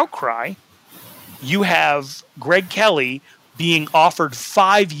show Outcry, you have Greg Kelly being offered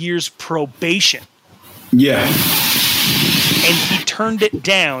 5 years probation. Yeah. And he turned it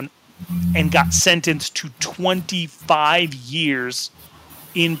down and got sentenced to 25 years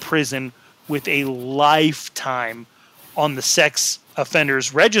in prison with a lifetime on the sex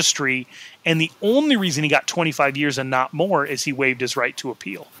offenders registry. And the only reason he got 25 years and not more is he waived his right to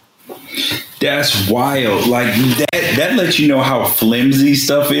appeal. That's wild. Like that lets you know how flimsy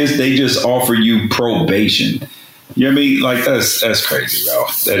stuff is. They just offer you probation. You know what I mean? Like that's crazy, bro.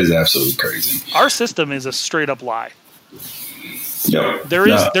 That is absolutely crazy. Our system is a straight up lie. Yep.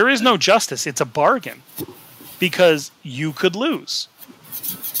 There is no justice. It's a bargain because you could lose.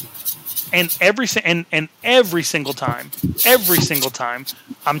 And every single time,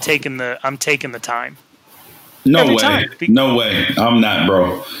 I'm taking the time. No way. I'm not,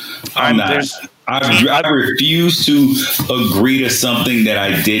 bro. I'm not. I refuse to agree to something that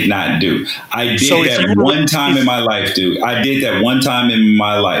I did not do. I did that one time in my life, dude. I did that one time in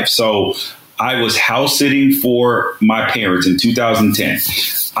my life. So I was house sitting for my parents in 2010.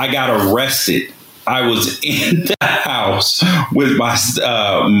 I got arrested. I was in the house with my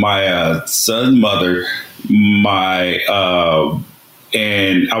son's mother, and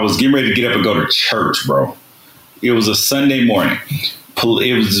I was getting ready to get up and go to church, bro. It was a Sunday morning.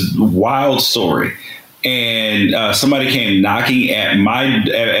 It was a wild story. And somebody came knocking at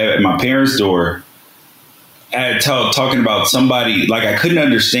my parents' door talking about somebody. Like, I couldn't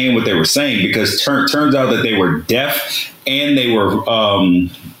understand what they were saying because turns out that they were deaf and they were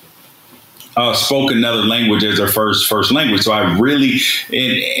spoke another language as their first language. So I really,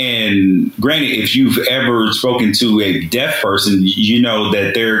 and granted, if you've ever spoken to a deaf person, you know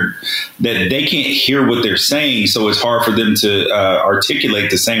that they can't hear what they're saying. So it's hard for them to articulate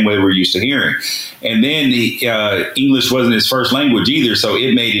the same way we're used to hearing. And then English wasn't his first language either. So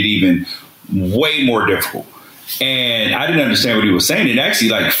it made it even way more difficult. And I didn't understand what he was saying. It actually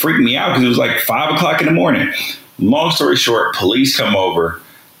like freaked me out because it was like 5 o'clock in the morning. Long story short, police come over.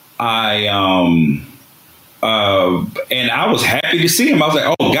 And I was happy to see him. I was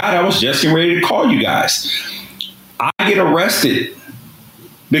like, oh, God, I was just getting ready to call you guys. I get arrested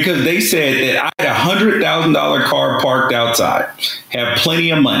because they said that I had $100,000 car parked outside, have plenty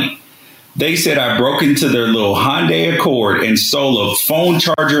of money. They said I broke into their little Hyundai Accord and stole a phone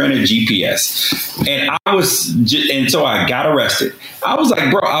charger and a GPS. And so I got arrested. I was like,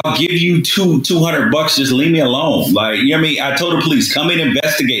 bro, I'll give you $200. Just leave me alone. Like, you know what I mean? I told the police, come and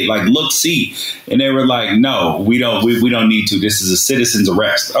investigate. Like, look, see. And they were like, no, we don't need to. This is a citizen's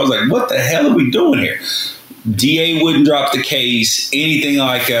arrest. I was like, what the hell are we doing here? DA wouldn't drop the case, anything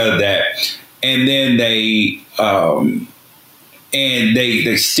like that. And then they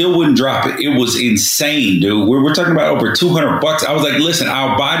still wouldn't drop it. It was insane, dude. We're talking about over $200. I was like, listen,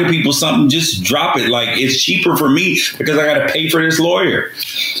 I'll buy the people something. Just drop it. Like, it's cheaper for me because I got to pay for this lawyer.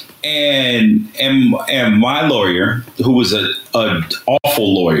 And my lawyer, who was an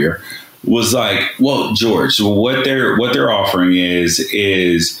awful lawyer, was like, well, George, what they're offering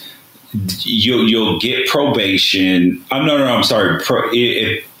is you'll get probation. I'm sorry.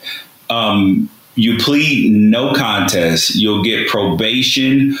 You plead no contest, you'll get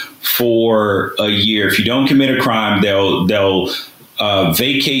probation for a year. If you don't commit a crime, they'll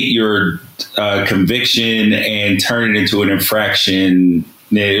vacate your conviction and turn it into an infraction.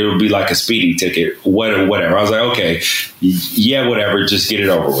 It'll be like a speeding ticket, whatever. I was like, okay, yeah, whatever, just get it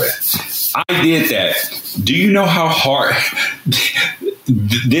over with. I did that. Do you know how hard...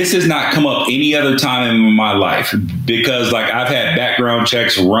 This has not come up any other time in my life because, like, I've had background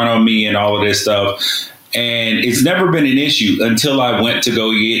checks run on me and all of this stuff, and it's never been an issue until I went to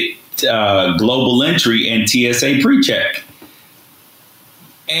go get global entry and TSA pre-check.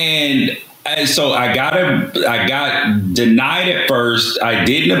 And so I got denied at first. I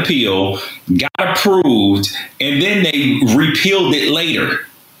didn't appeal, got approved, and then they repealed it later.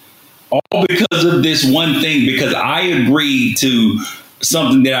 All because of this one thing, because I agreed to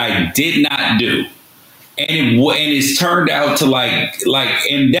something that I did not do. And it's turned out to like,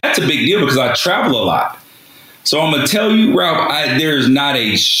 and that's a big deal because I travel a lot. So I'm going to tell you, Ralph, there's not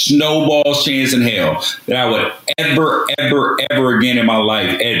a snowball's chance in hell that I would ever again in my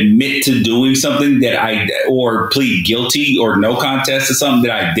life admit to doing something or plead guilty or no contest to something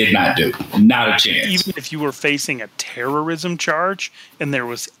that I did not do. Not a chance. Even if you were facing a terrorism charge and there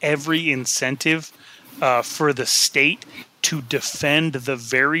was every incentive for the state to defend the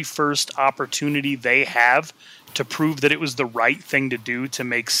very first opportunity they have to prove that it was the right thing to do to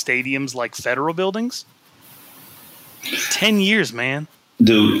make stadiums like federal buildings. 10 years, man.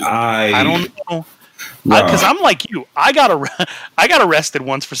 Dude, I don't know. Because I'm like you. I got arrested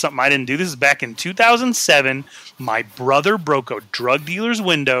once for something I didn't do. This is back in 2007. My brother broke a drug dealer's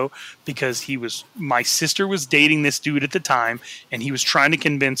window because my sister was dating this dude at the time, and he was trying to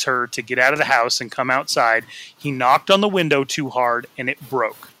convince her to get out of the house and come outside. He knocked on the window too hard, and it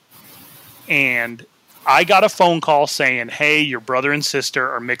broke. And I got a phone call saying, hey, your brother and sister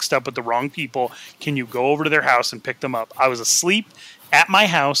are mixed up with the wrong people. Can you go over to their house and pick them up? I was asleep at my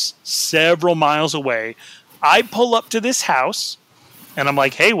house several miles away. I pull up to this house and I'm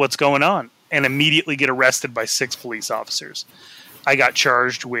like, hey, what's going on? And immediately get arrested by 6 police officers. I got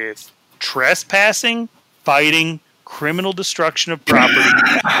charged with trespassing, fighting, criminal destruction of property,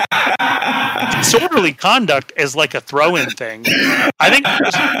 disorderly conduct as like a throw-in thing. I think,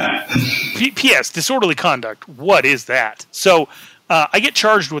 P.S., disorderly conduct, what is that? So I get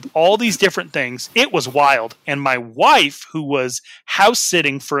charged with all these different things. It was wild. And my wife, who was house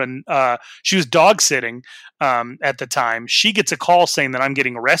sitting she was dog sitting at the time, she gets a call saying that I'm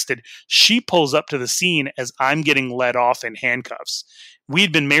getting arrested. She pulls up to the scene as I'm getting led off in handcuffs.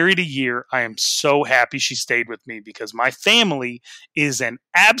 We'd been married a year. I am so happy she stayed with me because my family is an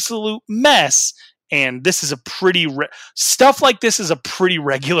absolute mess. And this is stuff like this is a pretty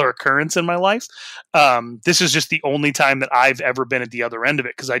regular occurrence in my life. This is just the only time that I've ever been at the other end of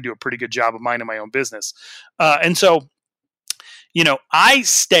it because I do a pretty good job of minding my own business. And so, I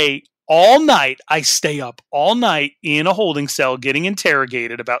stay all night. I stay up all night in a holding cell getting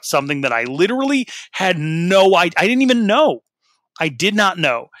interrogated about something that I literally had no idea. I didn't even know. I did not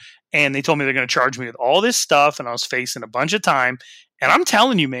know. And they told me they're going to charge me with all this stuff, and I was facing a bunch of time. And I'm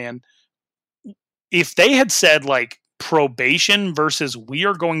telling you, man, if they had said like probation versus we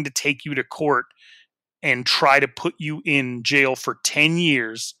are going to take you to court and try to put you in jail for 10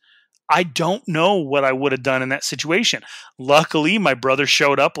 years, I don't know what I would have done in that situation. Luckily, my brother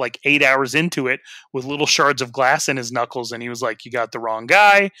showed up like 8 hours into it with little shards of glass in his knuckles. And he was like, you got the wrong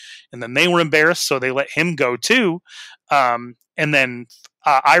guy. And then they were embarrassed. So they let him go too. And then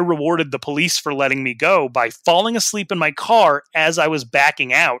I rewarded the police for letting me go by falling asleep in my car as I was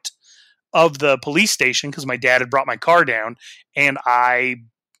backing out of the police station because my dad had brought my car down, and I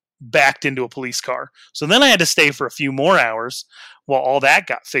backed into a police car. So then I had to stay for a few more hours while all that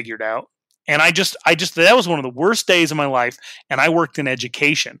got figured out. And I just that was one of the worst days of my life. And I worked in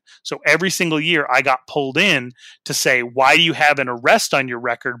education. So every single year I got pulled in to say, why do you have an arrest on your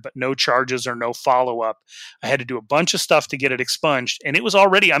record, but no charges or no follow-up? I had to do a bunch of stuff to get it expunged. And it was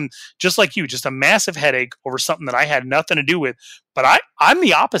already, I'm just like you, just a massive headache over something that I had nothing to do with. But I'm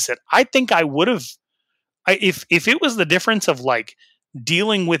the opposite. I think I would have, if it was the difference of like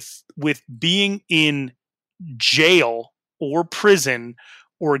dealing with being in jail or prison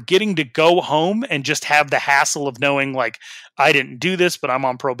or getting to go home and just have the hassle of knowing like, I didn't do this, but I'm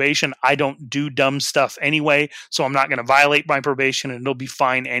on probation. I don't do dumb stuff anyway, so I'm not going to violate my probation and it'll be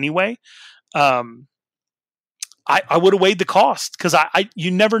fine anyway. I would have weighed the cost because you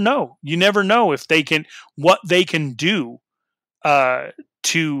never know. You never know if what they can do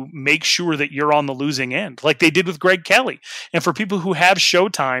to make sure that you're on the losing end, like they did with Greg Kelly. And for people who have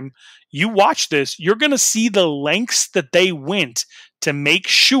Showtime, you watch this, you're going to see the lengths that they went to make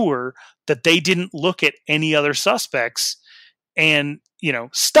sure that they didn't look at any other suspects. And,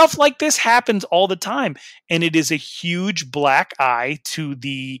 stuff like this happens all the time. And it is a huge black eye to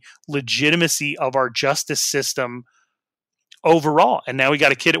the legitimacy of our justice system overall. And now we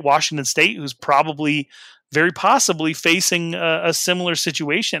got a kid at Washington State who's probably very possibly facing a similar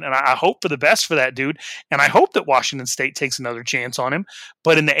situation. And I hope for the best for that dude. And I hope that Washington State takes another chance on him.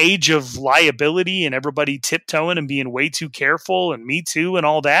 But in the age of liability and everybody tiptoeing and being way too careful and Me Too and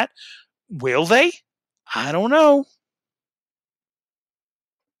all that, will they? I don't know.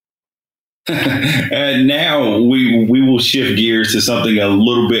 And now we will shift gears to something a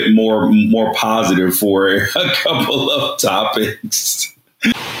little bit more positive for a couple of topics.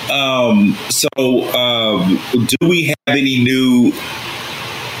 Do we have any new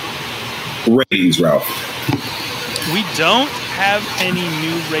ratings, Ralph? We don't have any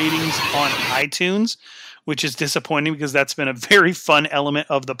new ratings on iTunes, which is disappointing because that's been a very fun element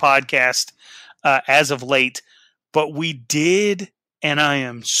of the podcast as of late. But we did, and I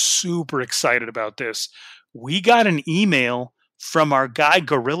am super excited about this. We got an email from our guy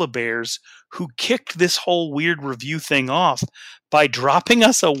Gorilla Bears, who kicked this whole weird review thing off by dropping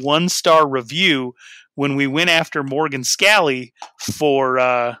us a 1-star review when we went after Morgan Scally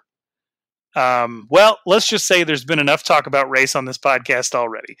for, well, let's just say there's been enough talk about race on this podcast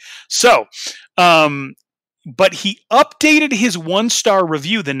already. So, But he updated his 1-star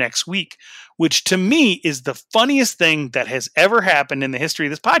review the next week, which to me is the funniest thing that has ever happened in the history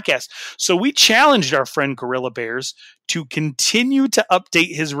of this podcast. So we challenged our friend Gorilla Bears to continue to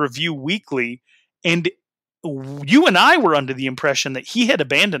update his review weekly. And you and I were under the impression that he had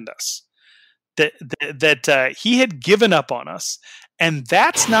abandoned us, that he had given up on us. And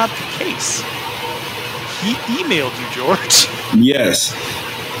that's not the case. He emailed you, George. Yes.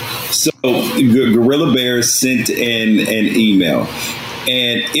 So Gorilla Bears sent in an email,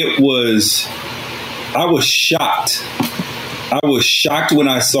 and I was shocked. I was shocked when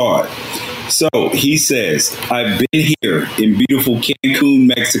I saw it. So he says, I've been here in beautiful Cancun,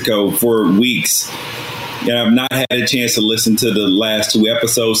 Mexico for weeks, and I've not had a chance to listen to the last 2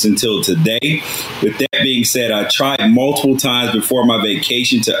 episodes until today. With that being said, I tried multiple times before my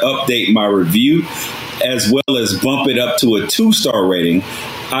vacation to update my review, as well as bump it up to a 2-star rating.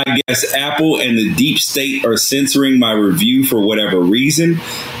 I guess Apple and the deep state are censoring my review for whatever reason.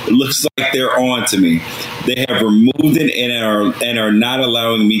 It looks like they're on to me. They have removed it and are not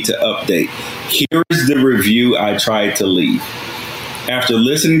allowing me to update. Here's the review I tried to leave. After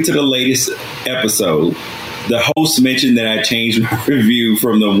listening to the latest episode, the host mentioned that I changed my review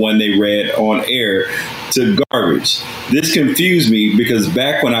from the one they read on air to garbage. This confused me because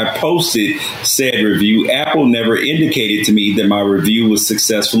back when I posted said review, Apple never indicated to me that my review was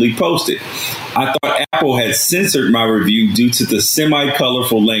successfully posted. I thought Apple had censored my review due to the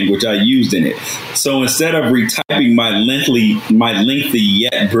semi-colorful language I used in it. So instead of retyping my lengthy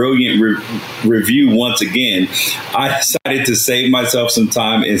yet brilliant review once again, I decided to save myself some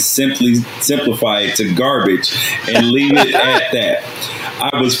time and simply simplify it to garbage and leave it at that. I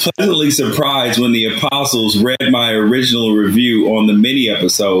was pleasantly surprised when the Apostles read my original review on the mini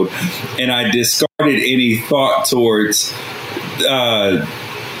episode, and I discarded any thought towards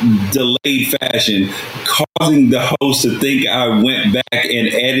delayed fashion, causing the host to think I went back and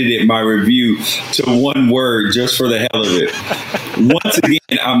edited my review to one word just for the hell of it. Once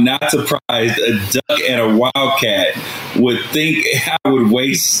again, I'm not surprised a duck and a wildcat would think I would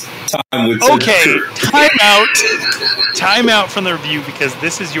waste time with time out from the review, because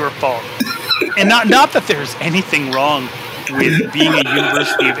this is your fault. And not that there's anything wrong with being a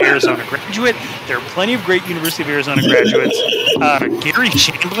University of Arizona graduate. There are plenty of great University of Arizona graduates. Gary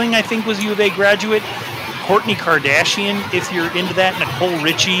Chandling, I think, was U of A graduate. Kourtney Kardashian, if you're into that. Nicole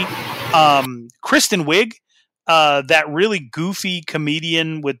Richie. Kristen Wiig, that really goofy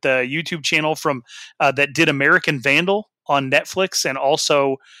comedian with the YouTube channel from that did American Vandal on Netflix, and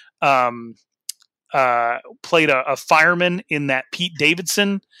also played a fireman in that Pete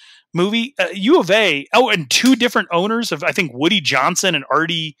Davidson movie. U of A. Oh, and 2 different owners of, I think, Woody Johnson and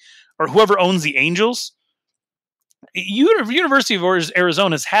Artie, or whoever owns the Angels. University of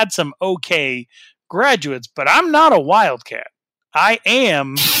Arizona has had some okay graduates, but I'm not a Wildcat. I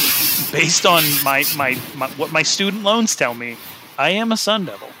am, based on my what my student loans tell me, I am a Sun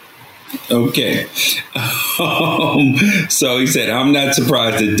Devil. Okay. So he said, I'm not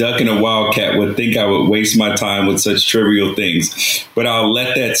surprised a duck and a wildcat would think I would waste my time with such trivial things, but I'll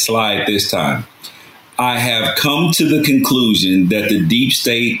let that slide this time. I have come to the conclusion that the deep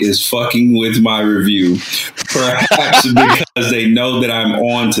state is fucking with my review, perhaps because they know that I'm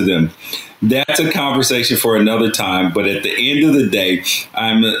on to them. That's a conversation for another time, but at the end of the day,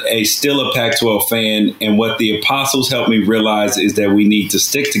 I'm still a Pac-12 fan, and what the Apostles helped me realize is that we need to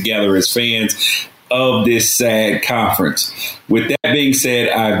stick together as fans of this sad conference. With that being said,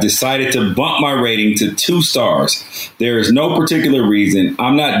 I've decided to bump my rating to 2 stars. There is no particular reason.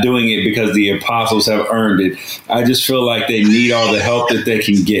 I'm not doing it because the Apostles have earned it. I just feel like they need all the help that they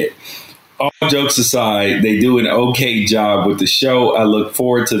can get. All jokes aside, they do an okay job with the show. I look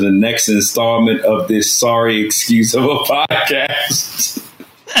forward to the next installment of this sorry excuse of a podcast.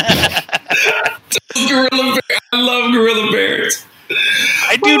 Gorilla Bear. I love Gorilla Bears.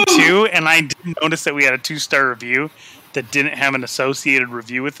 I do too, and I did notice that we had a 2-star review that didn't have an associated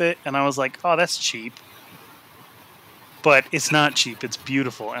review with it, and I was like, oh, that's cheap. But it's not cheap. It's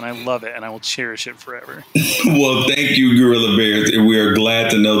beautiful, and I love it, and I will cherish it forever. Well, thank you, Gorilla Bears, and we are glad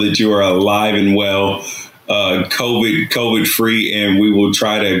to know that you are alive and well, COVID free, and we will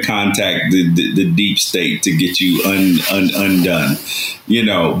try to contact the deep state to get you undone. You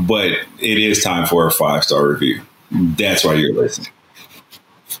know, but it is time for a 5-star review. That's why you're listening.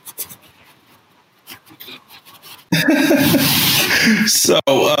 So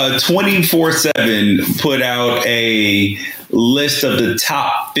 24/7 put out a list of the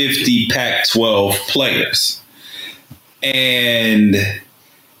top 50 Pac-12 players. And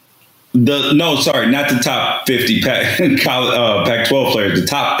Not the top 50 Pac-12 players, the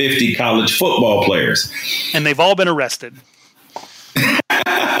top 50 college football players. And they've all been arrested.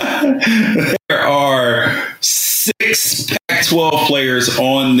 There are 6 Pac-12 players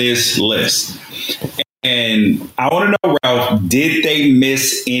on this list. And I want to know, Ralph, did they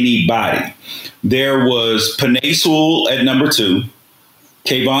miss anybody? There was Penei Sewell at number 2,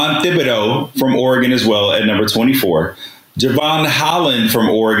 Kayvon Thibodeau from Oregon as well at number 24, Javon Holland from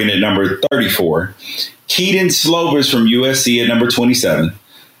Oregon at number 34, Keaton Slovis from USC at number 27,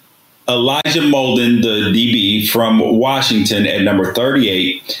 Elijah Molden, the DB from Washington at number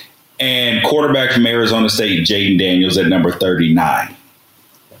 38, and quarterback from Arizona State, Jaden Daniels at number 39.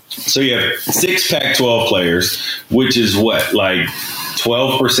 So you have 6 Pac-12 players, which is what, like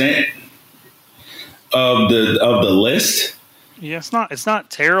 12% of the list? Yeah, it's not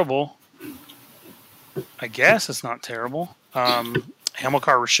terrible. I guess it's not terrible.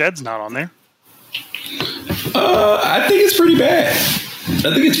 Hamilcar Rashed's not on there. I think it's pretty bad.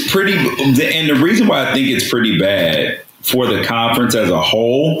 I think it's pretty, and the reason why I think it's pretty bad for the conference as a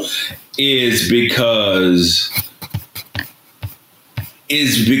whole is because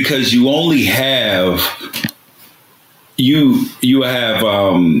you only have you have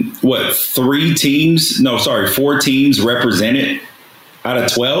 4 teams represented out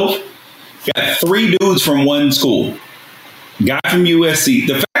of 12. You got 3 dudes from one school. Guy from USC.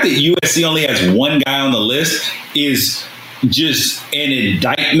 The fact that USC only has 1 guy on the list is just an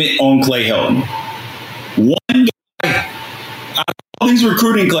indictment on Clay Helton. 1 guy out of all these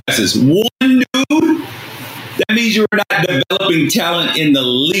recruiting classes, 1 dude. That means you're not developing talent in the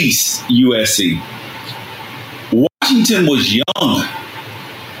least, USC. Washington was young,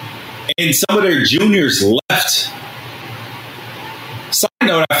 and some of their juniors left. Side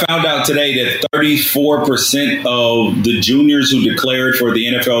note, I found out today that 34% of the juniors who declared for the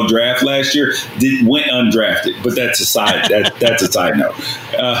NFL draft last year went undrafted. But that's a side that's a side note,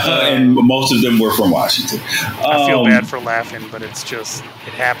 and most of them were from Washington. I feel bad for laughing, but it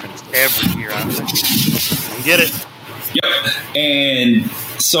happens every year. I get it. Yep, and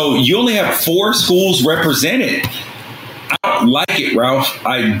so you only have 4 schools represented. I don't like it, Ralph.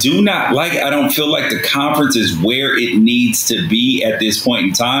 I do not like it. I don't feel like the conference is where it needs to be at this point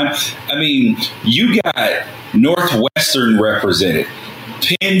in time. I mean, you got Northwestern represented.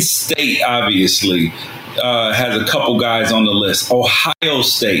 Penn State, obviously, has a couple guys on the list. Ohio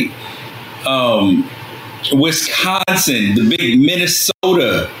State, Wisconsin, the big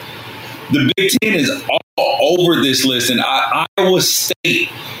Minnesota. The Big Ten is all over this list, and Iowa State.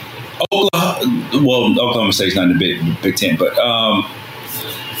 Oklahoma State's not in the Big Ten, but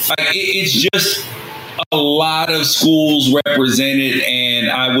it's just a lot of schools represented,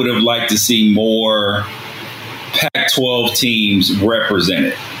 and I would have liked to see more Pac-12 teams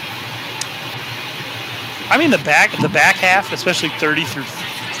represented. I mean, the back half, especially 30 through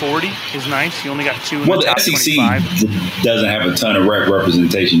 40, is nice. You only got 2 in the top 25. The SEC doesn't have a ton of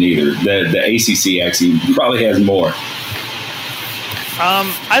representation either. The ACC actually probably has more.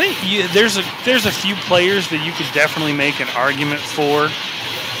 I think there's a few players that you could definitely make an argument for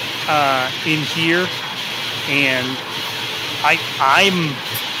in here, and I'm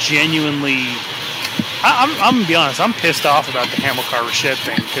genuinely, I'm gonna be honest, I'm pissed off about the Hamilcar Rashed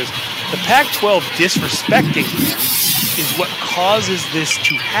thing, because the Pac-12 disrespecting him is what causes this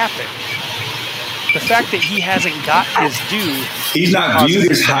to happen. The fact that he hasn't got his due. He's not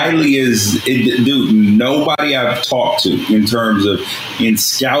viewed as highly as, dude, nobody I've talked to in terms of in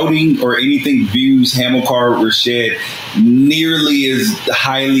scouting or anything views Hamilcar Rashed nearly as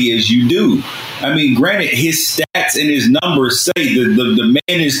highly as you do. I mean, granted, his stats and his numbers say that the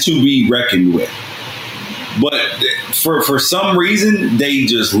man is to be reckoned with. But for some reason, they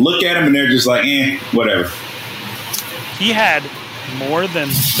just look at him and they're just like, whatever. He had more than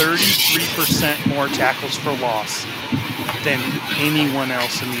 33% more tackles for loss than anyone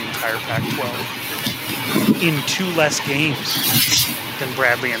else in the entire Pac-12 in 2 less games than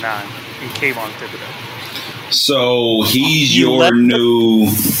Bradley Anae and Kayvon Thibodeau. So he's your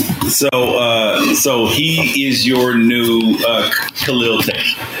new. So he is your new Khalil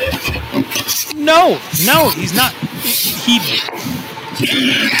Tate. No, he's not.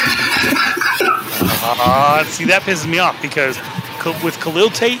 See, that pisses me off, because with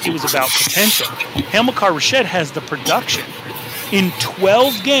Khalil Tate, it was about potential. Hamilcar Rashed has the production. In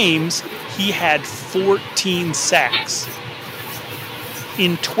 12 games, he had 14 sacks.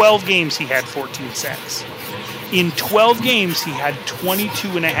 In 12 games, he had 14 sacks. In 12 games, he had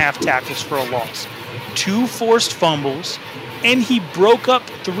 22 and a half tackles for a loss, 2 forced fumbles, and he broke up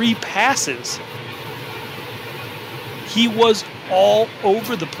 3 passes. He was all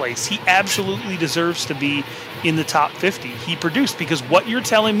over the place. He absolutely deserves to be in the top 50. He produced, because what you're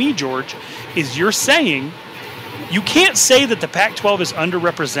telling me, George, is you're saying you can't say that the Pac-12 is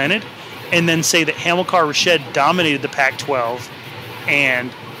underrepresented and then say that Hamilcar Rashed dominated the Pac-12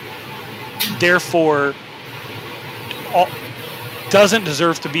 and therefore doesn't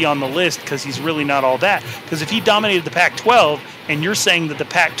deserve to be on the list because he's really not all that. Because if he dominated the Pac-12 and you're saying that the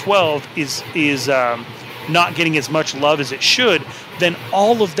Pac-12 is not getting as much love as it should, then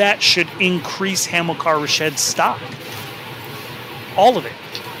all of that should increase Hamilcar Rashed's stock. All of it.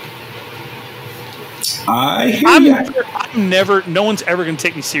 I'm never, no one's ever going to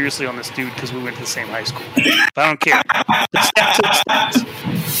take me seriously on this dude because we went to the same high school. But I don't care. The stats are the stats.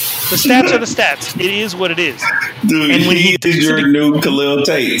 The stats are the stats. It is what it is. Dude, and when he is your new Khalil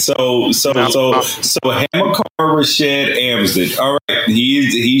Tate. So Hamilcar Rashed Amsden. All right,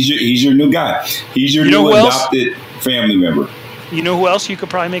 he's your new guy. He's your new adopted family member. You know who else you could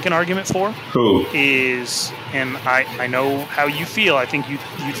probably make an argument for? Who is? And I know how you feel. I think you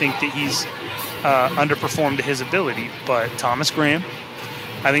think that he's underperformed to his ability, but Thomas Graham.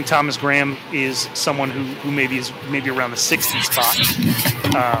 I think Thomas Graham is someone who maybe is around the 60 spot,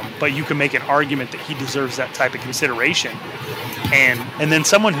 but you can make an argument that he deserves that type of consideration. And then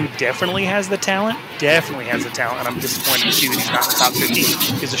someone who definitely has the talent, and I'm disappointed to see that he's not in the top 50,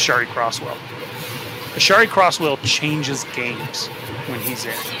 is Ashari Crosswell. Ashari Crosswell changes games when he's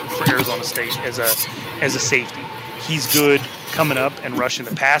in for Arizona State as a safety. He's good coming up and rushing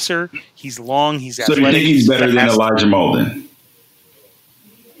the passer. He's long. He's athletic. So you think he's better than Elijah Molden?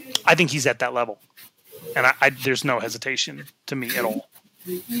 I think he's at that level, and I there's no hesitation to me at all.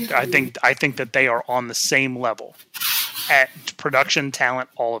 I think that they are on the same level at production, talent,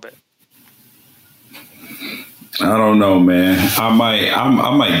 all of it. I don't know, man. I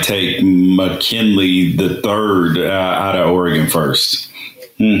might take McKinley the third out of Oregon first.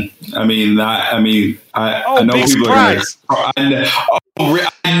 I know people surprise. are gonna.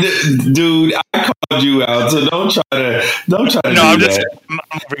 Dude, I called you out, so don't try to No, do I'm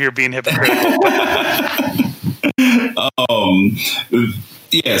over here being hypocritical.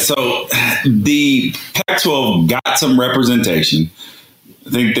 Yeah, so the Pac-12 got some representation. I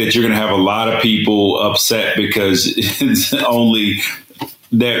think that you're going to have a lot of people upset because it's only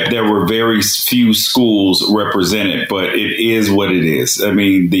there were very few schools represented, but it is what it is. I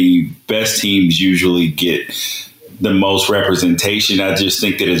mean, the best teams usually get the most representation. I just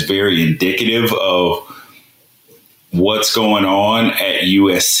think that it's very indicative of what's going on at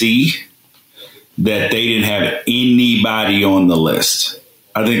USC, that they didn't have anybody on the list.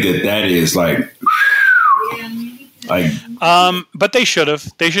 I think that is like. But they should have.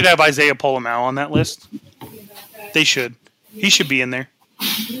 They should have Isaiah Polamalu on that list. They should. He should be in there.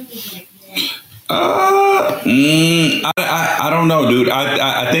 I don't know, dude.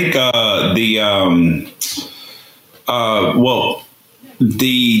 I think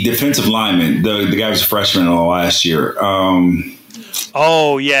the defensive lineman, the guy was a freshman last year.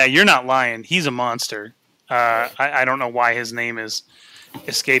 Oh yeah, you're not lying. He's a monster. I don't know why his name is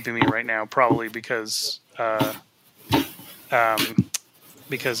escaping me right now. Probably because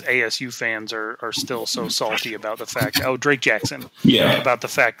ASU fans are still so salty about the fact. Oh, Drake Jackson. Yeah. About the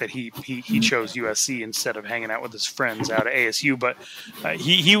fact that he chose USC instead of hanging out with his friends out of ASU. But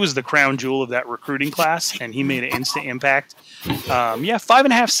he was the crown jewel of that recruiting class, and he made an instant impact.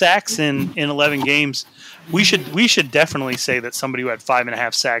 5.5 sacks in 11 games. We should definitely say that somebody who had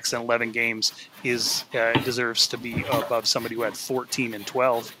 5.5 sacks in 11 games deserves to be above somebody who had 14 and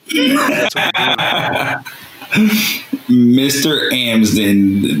 12. That's what we're doing. Mr.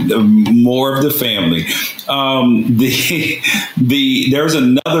 Amsden, more of the family. There's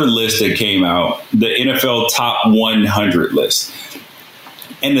another list that came out, the NFL Top 100 list.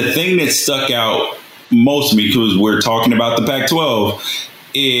 And the thing that stuck out most to me, because we're talking about the Pac-12,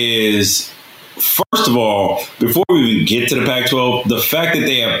 is, first of all, before we even get to the Pac-12, the fact that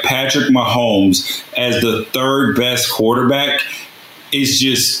they have Patrick Mahomes as the third best quarterback is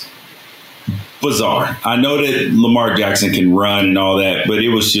just bizarre. I know that Lamar Jackson can run and all that, but it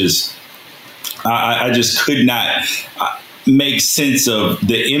was just, I just could not make sense of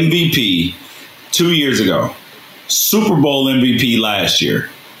the MVP 2 years ago, Super Bowl MVP last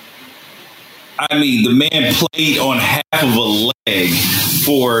year. I mean, the man played on half of a leg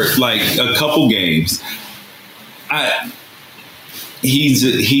for like a couple games. He's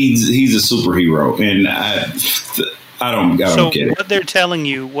a superhero, and I don't get it. What they're telling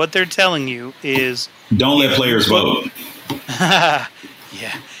you is don't let players vote. Yeah,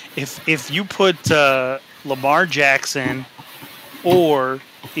 if you put Lamar Jackson or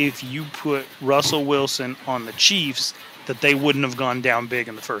if you put Russell Wilson on the Chiefs, that they wouldn't have gone down big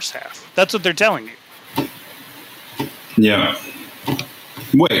in the first half. That's what they're telling you. Yeah.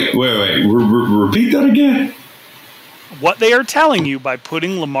 Wait. Repeat that again. What they are telling you by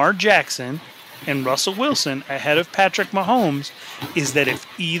putting Lamar Jackson and Russell Wilson ahead of Patrick Mahomes is that if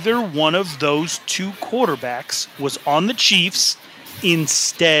either one of those two quarterbacks was on the Chiefs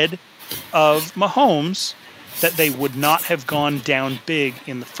instead of Mahomes, that they would not have gone down big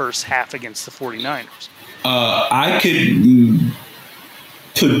in the first half against the 49ers. I could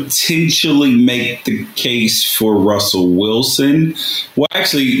potentially make the case for Russell Wilson. Well,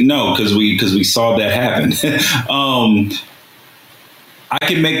 actually, no, because we saw that happen. I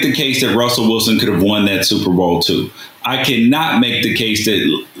can make the case that Russell Wilson could have won that Super Bowl too. I cannot make the case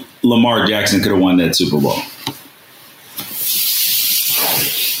that Lamar Jackson could have won that Super Bowl.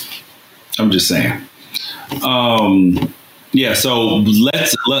 I'm just saying. Yeah, so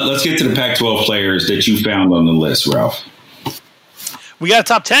let's get to the Pac-12 players that you found on the list, Ralph. We got a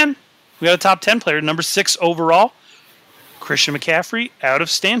top 10. We got a top 10 player, number 6 overall, Christian McCaffrey out of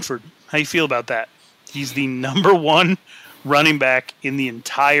Stanford. How you feel about that? He's the number 1 running back in the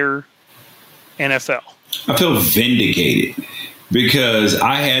entire NFL. I feel vindicated because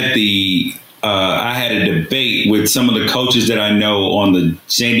I had a debate with some of the coaches that I know on the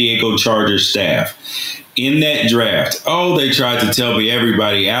San Diego Chargers staff. In that draft, they tried to tell me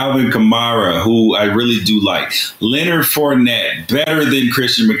everybody, Alvin Kamara, who I really do like, Leonard Fournette, better than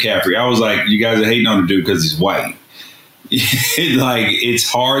Christian McCaffrey. I was like, you guys are hating on the dude because he's white. Like, it's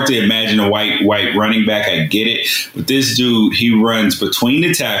hard to imagine a white running back. I get it. But this dude, he runs between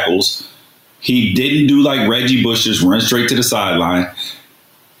the tackles. He didn't do like Reggie Bush, just run straight to the sideline.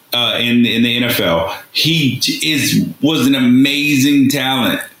 In the NFL, he was an amazing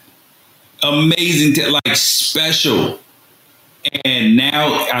talent. Like special. And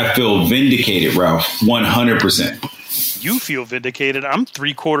now I feel vindicated, Ralph, 100%. You feel vindicated. I'm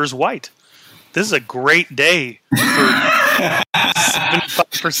 3/4 white. This is a great day for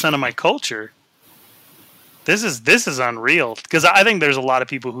 75% of my culture. This is unreal because I think there's a lot of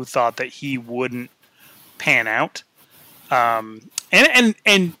people who thought that he wouldn't pan out. There's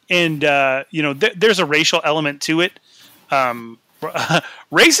a racial element to it.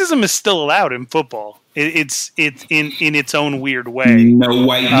 Racism is still allowed in football. It's in its own weird way. No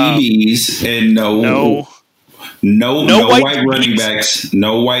white DBs and no white running backs,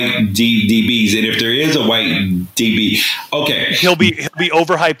 no white DBs. And if there is a white DB, okay, he'll be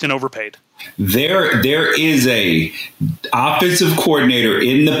overhyped and overpaid. There is a offensive coordinator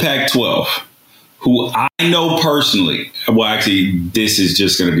in the Pac-12 who I know personally. Well, actually, this is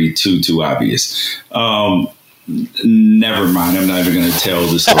just going to be too obvious. Never mind. I'm not even going to tell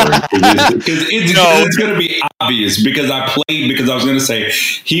the story because it's going to be obvious because I was going to say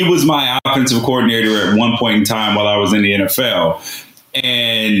he was my offensive coordinator at one point in time while I was in the NFL,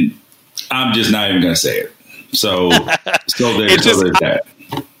 and I'm just not even going to say it. So there's that.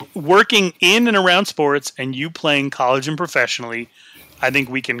 Working in and around sports and you playing college and professionally, I think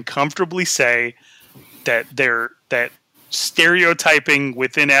we can comfortably say that that stereotyping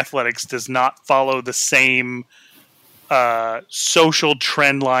within athletics does not follow the same social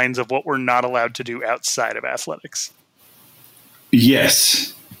trend lines of what we're not allowed to do outside of athletics.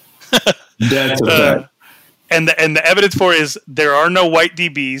 Yes, that's a fact. And the evidence for it is there are no white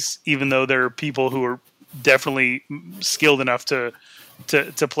DBs, even though there are people who are definitely skilled enough to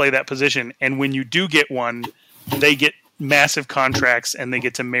play that position. And when you do get one, they get massive contracts and they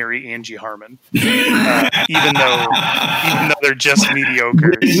get to marry Angie Harmon, even though they're just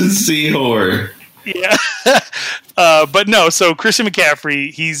mediocre. Seahorse. Yeah, but no. So Christian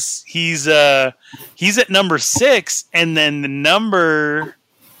McCaffrey, he's at number 6, and then the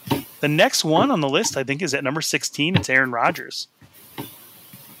next one on the list, I think, is at number 16. It's Aaron Rodgers.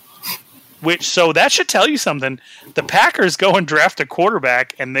 So that should tell you something. The Packers go and draft a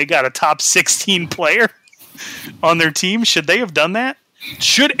quarterback, and they got a top 16 player on their team. Should they have done that?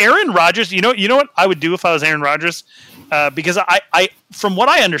 Should Aaron Rodgers? You know what I would do if I was Aaron Rodgers, because I from what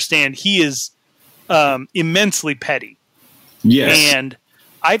I understand, he is immensely petty. Yes, and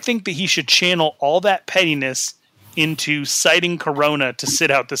I think that he should channel all that pettiness into citing Corona to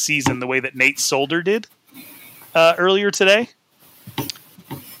sit out the season, the way that Nate Solder did earlier today.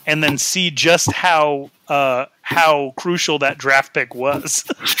 And then see just how crucial that draft pick was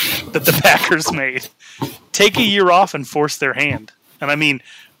that the Packers made. Take a year off and force their hand. And I mean,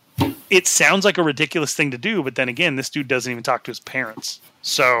 it sounds like a ridiculous thing to do, but then again, this dude doesn't even talk to his parents.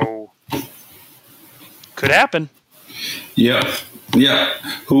 So, could happen. Yep.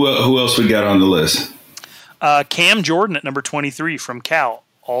 Who else we got on the list? Cam Jordan at number 23 from Cal.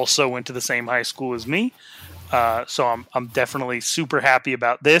 Also went to the same high school as me. So I'm definitely super happy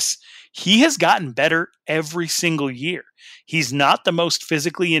about this. He has gotten better every single year. He's not the most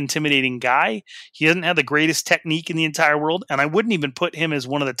physically intimidating guy. He doesn't have the greatest technique in the entire world, and I wouldn't even put him as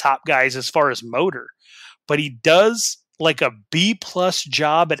one of the top guys as far as motor. But he does like a B+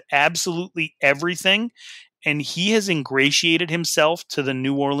 job at absolutely everything, and he has ingratiated himself to the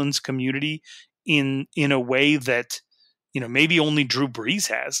New Orleans community in a way that, maybe only Drew Brees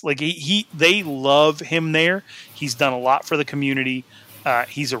has. Like they love him there. He's done a lot for the community.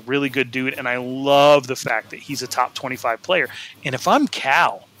 He's a really good dude, and I love the fact that he's a top 25 player. And if I'm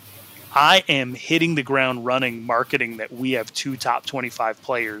Cal, I am hitting the ground running, marketing that we have 2 top 25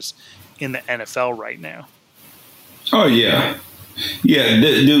 players in the NFL right now. Oh yeah, yeah,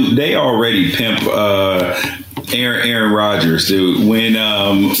 dude. They already pimp Aaron Rodgers, dude. When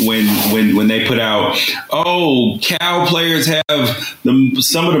they put out, Cal players have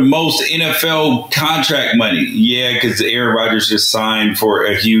some of the most NFL contract money. Yeah, because Aaron Rodgers just signed for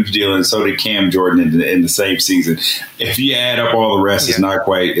a huge deal, and so did Cam Jordan in the same season. If you add up all the rest, it's not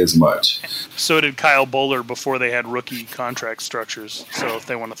quite as much. So did Kyle Bowler before they had rookie contract structures. So if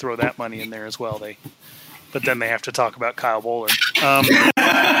they want to throw that money in there as well, but then they have to talk about Kyle Bowler. Who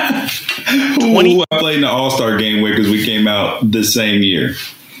I played in the All-Star game with because we came out the same year.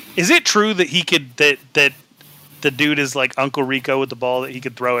 Is it true that that the dude is like Uncle Rico with the ball, that he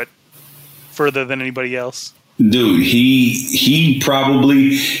could throw it further than anybody else? Dude, he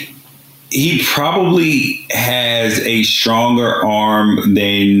probably has a stronger arm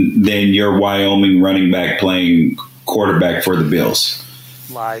than your Wyoming running back playing quarterback for the Bills.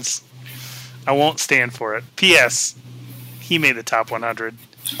 Lies. I won't stand for it. P.S. He made the top 100.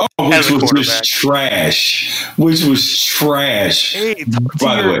 Which was trash. Hey,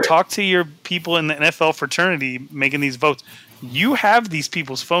 talk to your people in the NFL fraternity making these votes. You have these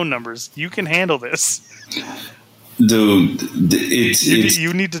people's phone numbers. You can handle this. Dude,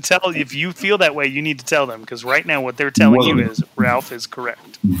 you need to tell, if you feel that way, you need to tell them, because right now what they're telling you is Ralph is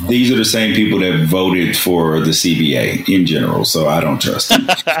correct. These are the same people that voted for the CBA in general, so I don't trust them.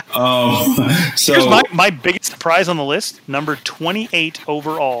 Here's my biggest surprise on the list: number 28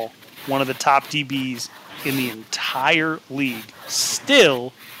 overall, one of the top DBs in the entire league,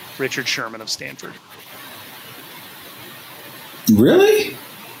 still Richard Sherman of Stanford. Really?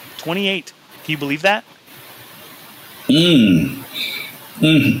 28. Can you believe that?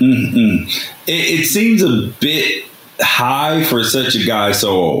 It seems a bit high for such a guy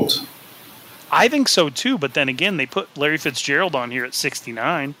so old. I think so too, but then again, they put Larry Fitzgerald on here at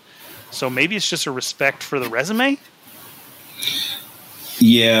 69, so maybe it's just a respect for the resume.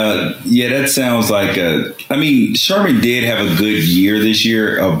 Yeah, that sounds like Sherman did have a good year this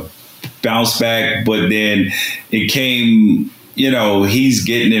year, a bounce back, but then it came, he's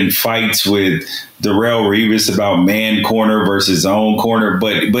getting in fights with Darrelle Revis about man corner versus zone corner,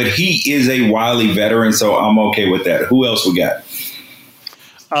 but he is a wily veteran, so I'm okay with that. Who else we got?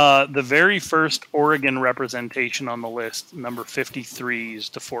 The very first Oregon representation on the list, number 53, is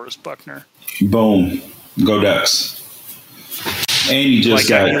DeForest Buckner. Boom. Go Ducks. And you just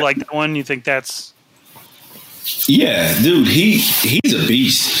you like that one? You think that's... Yeah, dude, he's a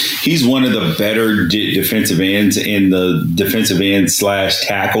beast. He's one of the better defensive ends in the defensive end /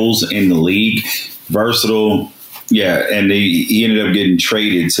 tackles in the league. Versatile. Yeah, and he ended up getting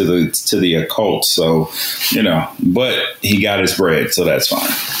traded to the occult. So, but he got his bread, so that's fine.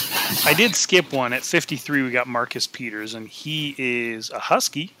 I did skip one. At 53, we got Marcus Peters, and he is a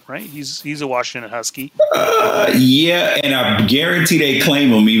Husky, right? He's a Washington Husky. Yeah, and I guarantee they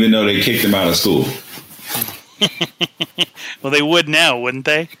claim him even though they kicked him out of school. Well, they would now, wouldn't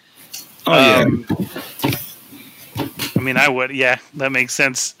they? Oh, yeah. I would. Yeah, that makes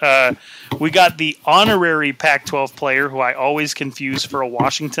sense. We got the honorary Pac-12 player, who I always confuse for a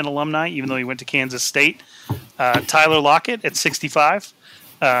Washington alumni, even though he went to Kansas State, Tyler Lockett at 65.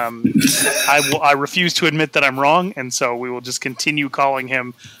 I refuse to admit that I'm wrong, and so we will just continue calling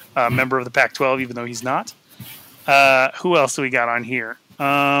him a member of the Pac-12, even though he's not. Who else do we got on here?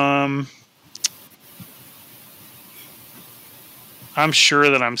 I'm sure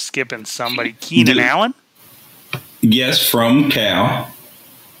that I'm skipping somebody. Keenan Allen? Yes, from Cal.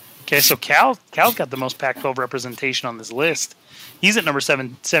 Okay, so Cal's got the most Pac-12 representation on this list. He's at number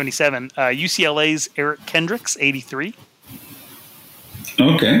 77. UCLA's Eric Kendricks, 83.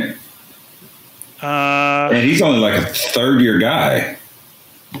 Okay. And he's only like a third-year guy.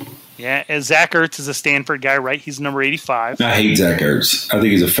 Yeah, and Zach Ertz is a Stanford guy, right? He's number 85. I hate Zach Ertz. I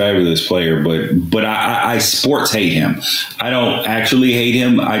think he's a fabulous player, but I sports hate him. I don't actually hate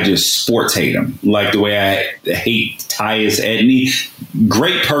him. I just sports hate him. Like the way I hate Tyus Edney.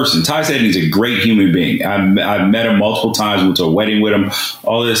 Great person. Tyus Edney is a great human being. I've met him multiple times, went to a wedding with him,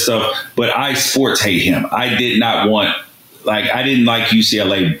 all this stuff. But I sports hate him. I did not want. I didn't like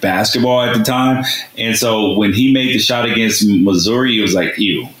UCLA basketball at the time. And so when he made the shot against Missouri, it was like,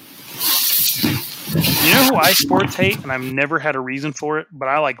 ew. You know who I sports hate, and I've never had a reason for it, but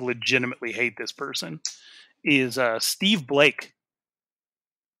I legitimately hate this person, is Steve Blake,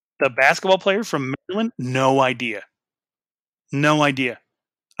 the basketball player from Maryland. No idea.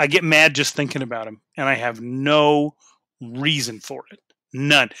 I get mad just thinking about him, and I have no reason for it.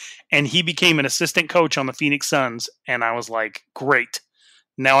 None. And he became an assistant coach on the Phoenix Suns, and I was like, great.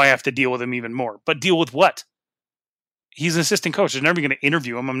 Now I have to deal with him even more. But deal with what? He's an assistant coach. They're never going to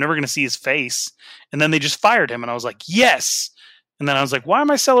interview him. I'm never going to see his face. And then they just fired him, and I was like, yes. And then I was like, why am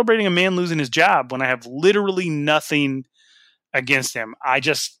I celebrating a man losing his job when I have literally nothing against him? I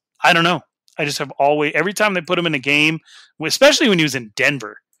don't know. I just have always, every time they put him in a game, especially when he was in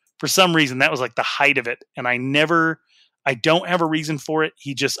Denver, for some reason, that was like the height of it. And I don't have a reason for it.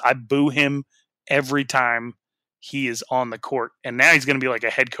 I boo him every time he is on the court. And now he's going to be like a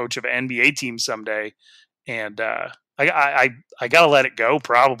head coach of an NBA team someday. And I got to let it go,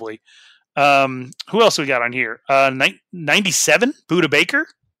 probably. Who else we got on here? 97, Budda Baker,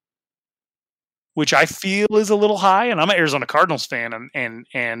 which I feel is a little high. And I'm an Arizona Cardinals fan. And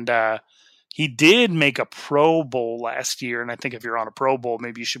he did make a Pro Bowl last year. And I think if you're on a Pro Bowl,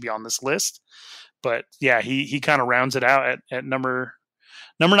 maybe you should be on this list. But yeah, he kind of rounds it out at number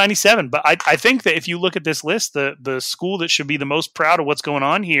 97. But I think that if you look at this list, the school that should be the most proud of what's going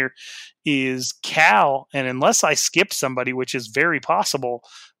on here is Cal. And unless I skipped somebody, which is very possible,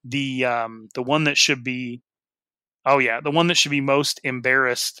 the one that should be most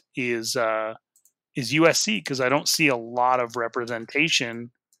embarrassed is USC, because I don't see a lot of representation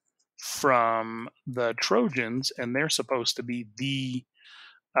from the Trojans, and they're supposed to be the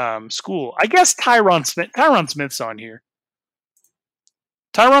school. I guess Tyron Smith's on here.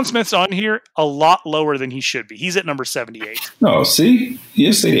 Tyron Smith's on here a lot lower than he should be. He's at number 78. Oh, see?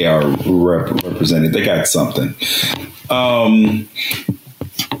 Yes, they are represented. They got something. Now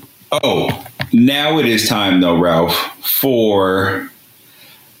it is time, though, Ralph, for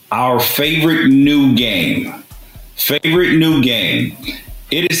our favorite new game.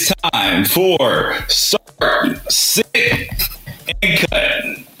 It is time for Start, Sit, and Cut.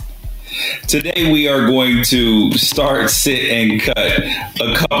 Today we are going to start, sit, and cut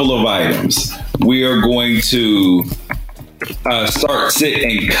a couple of items. We are going to start, sit,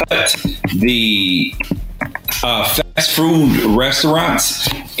 and cut the fast food restaurants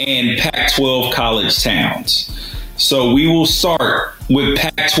and Pac-12 college towns. So we will start with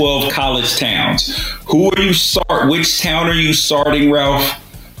Pac-12 college towns. Which town are you starting, Ralph?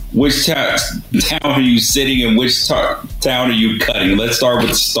 Which town are you sitting and which town are you cutting? Let's start with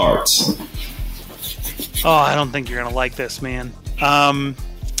the starts. Oh, I don't think you're going to like this, man. Are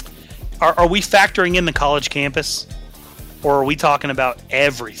we factoring in the college campus, or are we talking about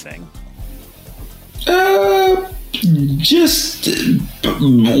everything? Just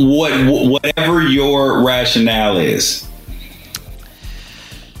whatever your rationale is.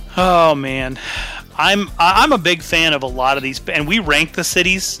 Oh, man. I'm a big fan of a lot of these, and we ranked the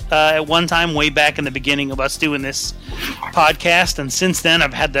cities at one time way back in the beginning of us doing this podcast, and since then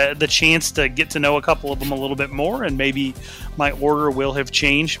I've had the chance to get to know a couple of them a little bit more, and maybe my order will have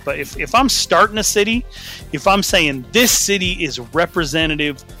changed. But if I'm starting a city, if I'm saying this city is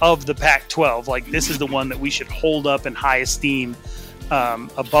representative of the Pac-12, like this is the one that we should hold up in high esteem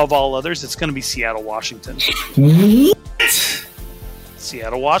above all others, it's going to be Seattle, Washington. What?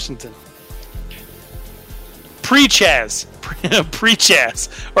 Seattle, Washington. Pre-Chaz,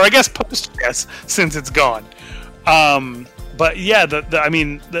 or I guess post-Chaz, since it's gone. But yeah,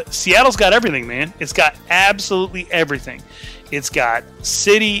 the Seattle's got everything, man. It's got absolutely everything. It's got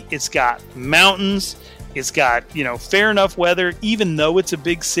city, it's got mountains, it's got, fair enough weather. Even though it's a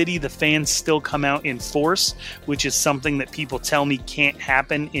big city, the fans still come out in force, which is something that people tell me can't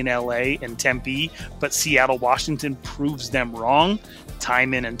happen in LA and Tempe, but Seattle, Washington proves them wrong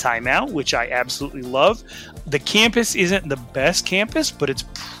time in and time out, which I absolutely love. The campus isn't the best campus, but it's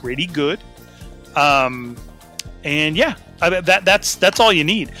pretty good. And yeah, that's all you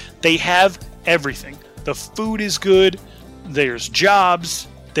need. They have everything. The food is good. There's jobs.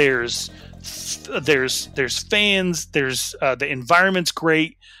 There's fans. There's the environment's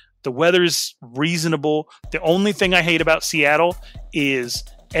great. The weather's reasonable. The only thing I hate about Seattle is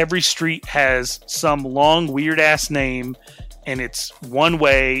every street has some long, weird-ass name, and it's one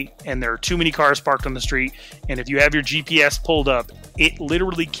way, and there are too many cars parked on the street, and if you have your GPS pulled up, it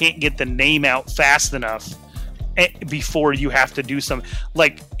literally can't get the name out fast enough before you have to do something.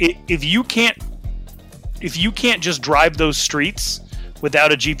 Like, if you can't just drive those streets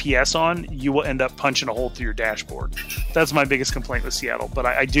without a GPS on, you will end up punching a hole through your dashboard. That's my biggest complaint with Seattle, but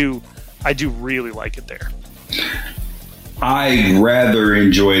I do really like it there. I rather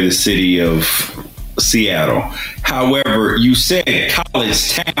enjoy the city of Seattle. However, you said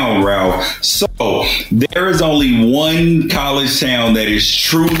college town, Ralph. So there is only one college town that is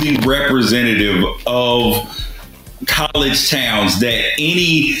truly representative of college towns that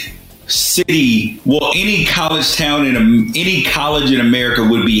any city, well, any college town in any college in America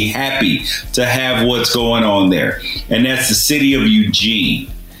would be happy to have what's going on there. And that's the city of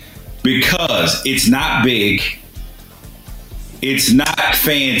Eugene, because it's not big. It's not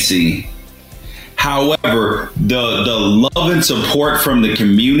fancy. However, the love and support from the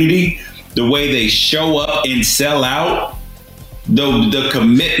community, the way they show up and sell out, the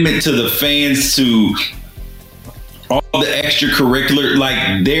commitment to the fans, to all the extracurricular, like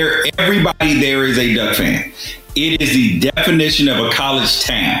everybody there is a Duck fan. It is the definition of a college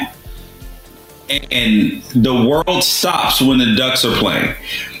town. And the world stops when the Ducks are playing.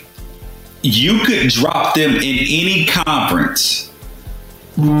 You could drop them in any conference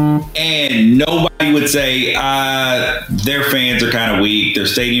and nobody would say their fans are kind of weak, their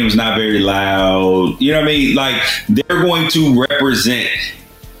stadium's not very loud. You know what I mean? Like, they're going to represent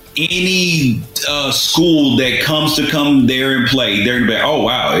any school that comes there and play. They're going to be, oh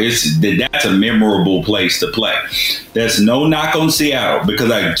wow, that's a memorable place to play. That's no knock on Seattle,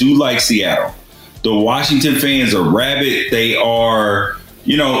 because I do like Seattle. The Washington fans are rabid. They are,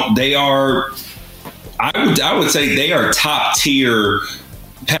 I would say they are top tier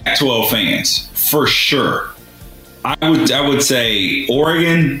Pac-12 fans for sure. I would say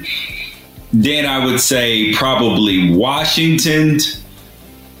Oregon, then I would say probably Washington.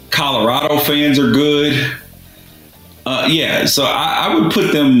 Colorado fans are good. So I would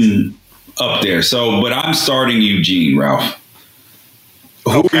put them up there. So, but I'm starting Eugene, Ralph.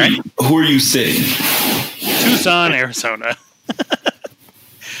 Who are you sitting? Tucson, Arizona.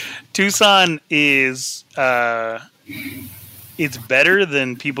 Tucson is it's better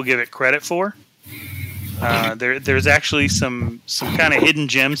than people give it credit for. There's actually some kind of hidden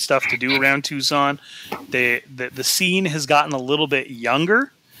gem stuff to do around Tucson. The scene has gotten a little bit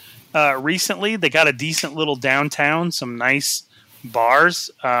younger recently. They got a decent little downtown, some nice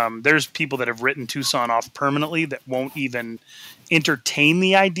bars. There's people that have written Tucson off permanently that won't even entertain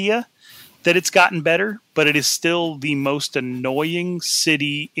the idea that it's gotten better, but it is still the most annoying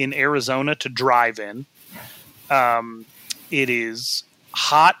city in Arizona to drive in. It is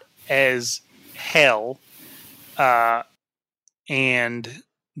hot as hell, and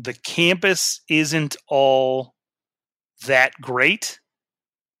the campus isn't all that great,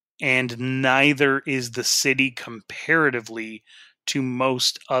 and neither is the city comparatively to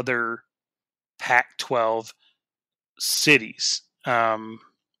most other Pac-12 cities.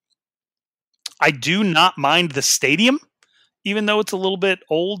 I do not mind the stadium, even though it's a little bit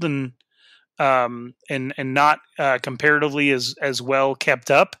old and not comparatively as well kept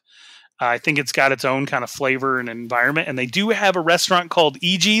up. I think it's got its own kind of flavor and environment, and they do have a restaurant called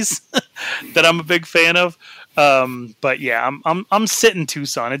E.G.'s that I'm a big fan of. But yeah, I'm sitting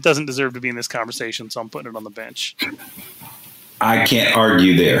Tucson. It doesn't deserve to be in this conversation, so I'm putting it on the bench. I can't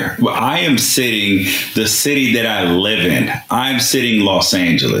argue there. Well, I am sitting the city that I live in. I'm sitting Los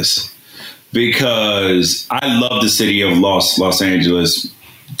Angeles, because I love the city of Los Angeles.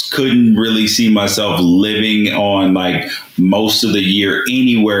 Couldn't really see myself living on like most of the year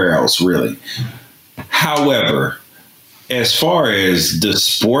anywhere else, really. However, as far as the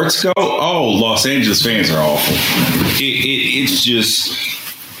sports go, Los Angeles fans are awful. It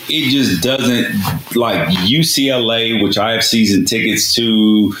just doesn't, like UCLA, which I have season tickets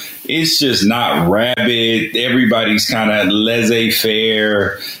to. It's just not rabid. Everybody's kind of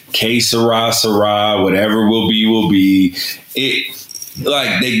laissez-faire, que sera, whatever will be.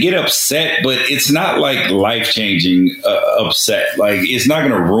 Like, they get upset, but it's not like life-changing upset. Like, it's not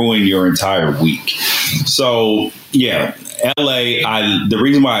going to ruin your entire week. So, yeah, LA, the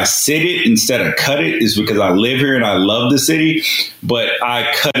reason why I sit it instead of cut it is because I live here and I love the city, but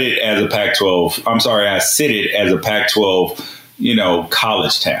I cut it as a Pac-12. I'm sorry, I sit it as a Pac-12,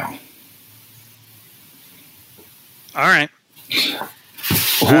 college town. All right.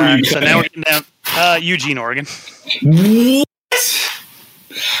 Who are you so now we're getting down Eugene, Oregon. What?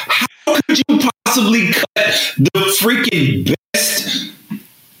 How could you possibly cut the freaking best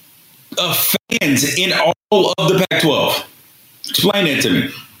of fans in all of the Pac-12. Explain that to me.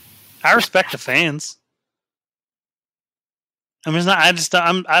 I respect the fans. I mean, it's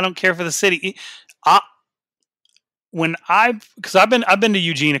not. I don't care for the city. Because I've been to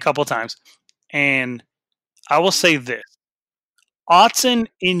Eugene a couple of times, and I will say this: Autzen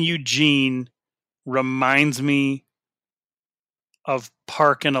in Eugene reminds me of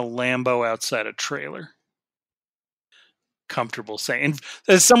parking a Lambo outside a trailer. Comfortable saying,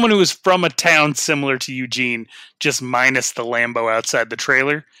 as someone who is from a town similar to Eugene, just minus the Lambo outside the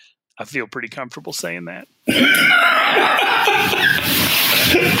trailer, I feel pretty comfortable saying that.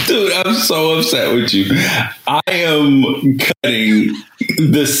 Dude, I'm so upset with you. I am cutting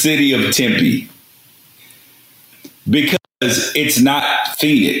the city of Tempe because it's not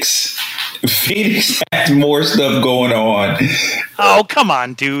Phoenix. Phoenix has more stuff going on. Oh, come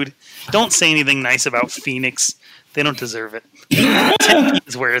on, dude. Don't say anything nice about Phoenix. They don't deserve it. Tempe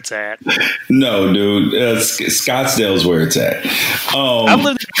is where it's at. No, dude. Scottsdale's where it's at. I've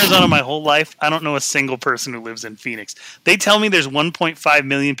lived in Arizona my whole life. I don't know a single person who lives in Phoenix. They tell me there's 1.5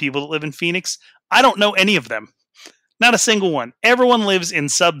 million people that live in Phoenix. I don't know any of them. Not a single one. Everyone lives in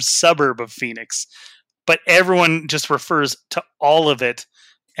suburb of Phoenix, but everyone just refers to all of it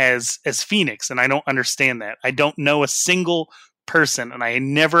as Phoenix, and I don't understand that. I don't know a single person, and I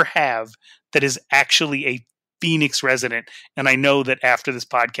never have, that is actually a Phoenix resident. And I know that after this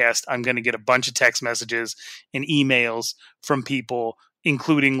podcast, I'm going to get a bunch of text messages and emails from people,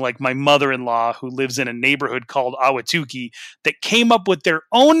 including like my mother-in-law who lives in a neighborhood called Ahwatukee that came up with their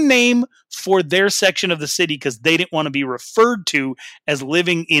own name for their section of the city because they didn't want to be referred to as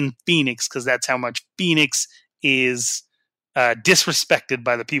living in Phoenix, because that's how much Phoenix is disrespected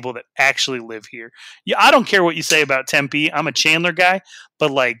by the people that actually live here. Yeah, I don't care what you say about Tempe. I'm a Chandler guy, but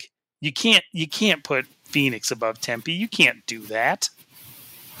like you can't put Phoenix above Tempe. You can't do that.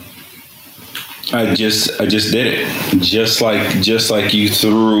 I just did it. Just like you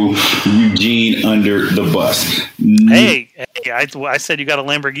threw Eugene under the bus. Hey, I said you got a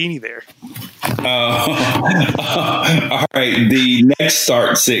Lamborghini there. All right. The next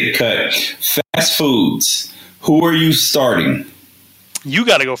start, sit, cut. Fast foods. Who are you starting? You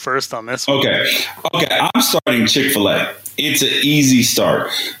got to go first on this one. Okay. I'm starting Chick-fil-A. It's an easy start.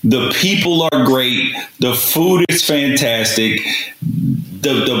 The people are great. The food is fantastic.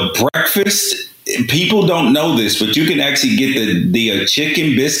 The breakfast, people don't know this, but you can actually get the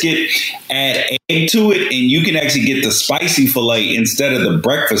chicken biscuit, add egg to it, and you can actually get the spicy filet instead of the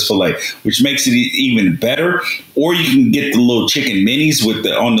breakfast filet, which makes it even better. Or you can get the little chicken minis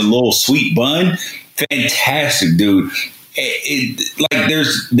on the little sweet bun. Fantastic, dude. They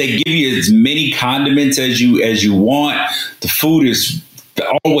give you as many condiments as you want. The food is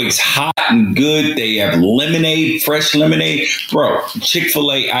always hot and good. They have lemonade, fresh lemonade. Bro,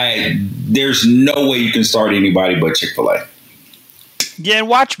 Chick-fil-A, there's no way you can start anybody but Chick-fil-A. Yeah, and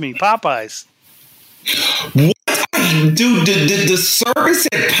watch me, Popeyes. What? Dude, the service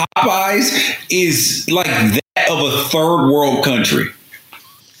at Popeyes is like that of a third world country.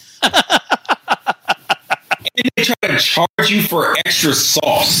 And they try to charge you for extra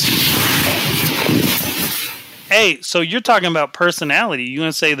sauce. Hey, so you're talking about personality. You going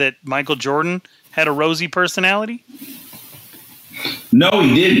to say that Michael Jordan had a rosy personality? No,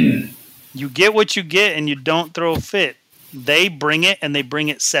 he didn't. You get what you get and you don't throw a fit. They bring it, and they bring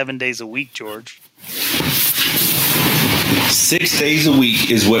it 7 days a week, George. 6 days a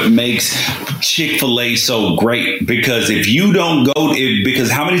week is what makes Chick-fil-A so great. Because if you don't go, because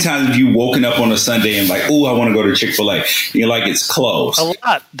how many times have you woken up on a Sunday and like, oh, I want to go to Chick-fil-A? You're like, it's closed. A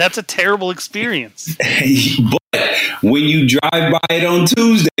lot. That's a terrible experience. But when you drive by it on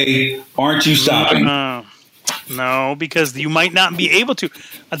Tuesday, aren't you stopping? No, because you might not be able to.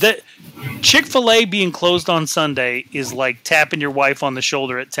 Chick-fil-A being closed on Sunday is like tapping your wife on the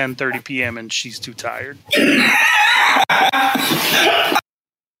shoulder at 10:30 p.m. and she's too tired. Dude,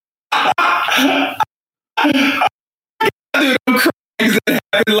 I'm crazy. That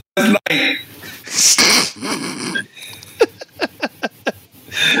happened last night.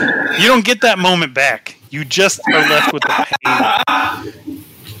 You don't get that moment back. You just are left with the pain.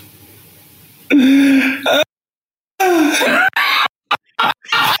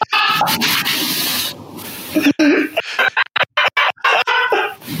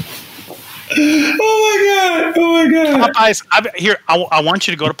 Oh my god! Popeyes. I want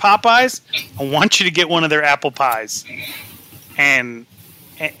you to go to Popeyes. I want you to get one of their apple pies, and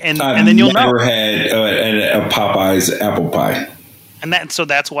then you'll know. I've never had a Popeyes apple pie, and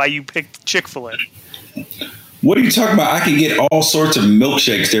that's why you picked Chick-fil-A. What are you talking about? I can get all sorts of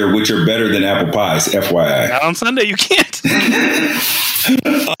milkshakes there, which are better than apple pies. FYI. Not on Sunday. You can't.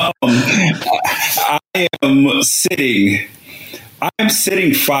 am sitting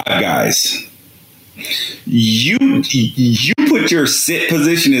Five Guys. You put your sit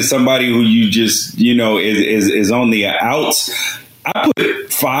position as somebody who you just, is on the outs. I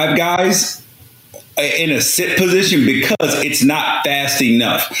put Five Guys in a sit position because it's not fast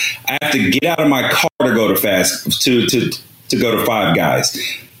enough. I have to get out of my car to go to go to Five Guys.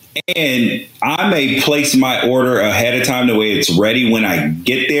 And I may place my order ahead of time the way it's ready when I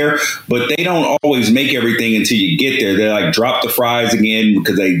get there, but they don't always make everything until you get there. They like drop the fries again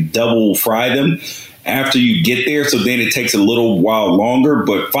because they double fry them after you get there. So then it takes a little while longer.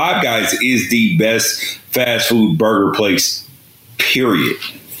 But Five Guys is the best fast food burger place, period.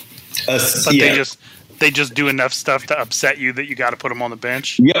 But they just do enough stuff to upset you that you got to put them on the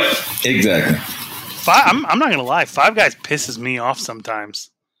bench. Yep, exactly. I'm not going to lie. Five Guys pisses me off sometimes.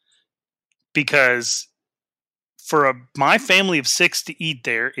 Because for my family of 6 to eat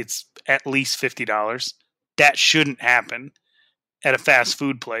there, it's at least $50. That shouldn't happen at a fast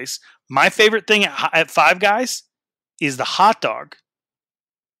food place. My favorite thing at Five Guys is the hot dog,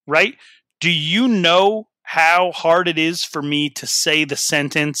 right? Do you know how hard it is for me to say the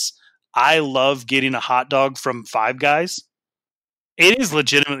sentence, I love getting a hot dog from Five Guys? It is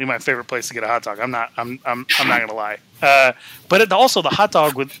legitimately my favorite place to get a hot dog. I'm not gonna lie. But also the hot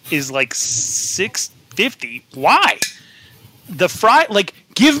dog is like $6.50. Why? The fry, like,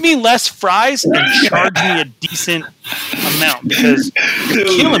 give me less fries and charge me a decent amount because you're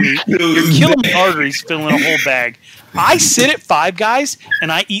killing me. You're killing my arteries filling a whole bag. I sit at Five Guys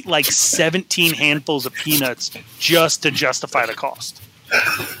and I eat like 17 handfuls of peanuts just to justify the cost.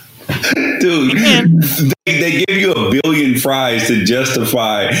 Dude, they give you a billion fries to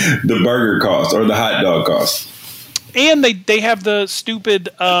justify the burger cost or the hot dog cost. And they have the stupid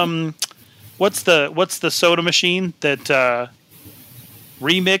what's the soda machine that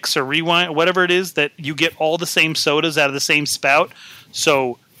remix or rewind, whatever it is, that you get all the same sodas out of the same spout.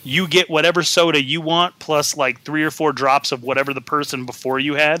 So you get whatever soda you want plus like 3 or 4 drops of whatever the person before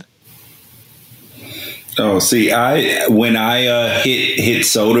you had. Oh, see, when I hit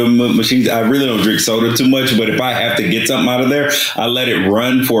soda machines, I really don't drink soda too much. But if I have to get something out of there, I let it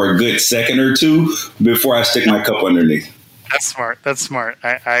run for a good second or two before I stick my cup underneath. That's smart.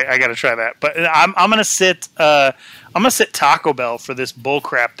 I got to try that. But I'm gonna sit Taco Bell for this bull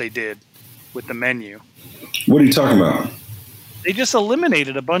crap they did with the menu. What are you talking about? They just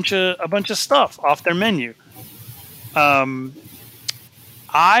eliminated a bunch of stuff off their menu. I'm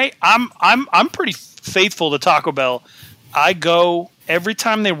pretty faithful to Taco Bell. I go every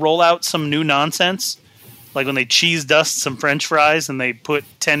time they roll out some new nonsense, like when they cheese dust some French fries and they put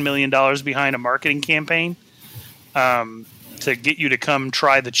 $10 million behind a marketing campaign to get you to come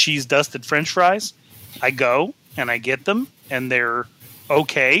try the cheese dusted French fries. I go and I get them and they're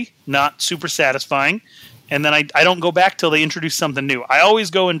okay, not super satisfying. And then I don't go back till they introduce something new. I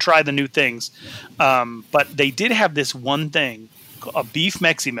always go and try the new things. But they did have this one thing, a beef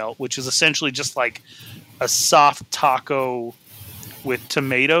Mexi Melt, which is essentially just like a soft taco with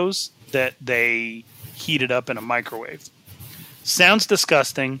tomatoes that they heated up in a microwave. Sounds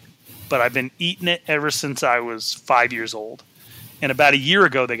disgusting, but I've been eating it ever since I was 5 years old. And about a year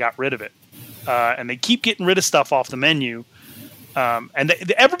ago, they got rid of it. And they keep getting rid of stuff off the menu. And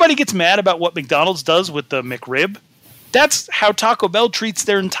everybody gets mad about what McDonald's does with the McRib. That's how Taco Bell treats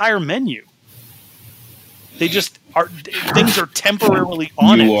their entire menu. They just things are temporarily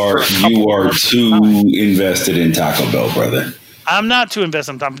on it. You are too invested in Taco Bell, brother. I'm not too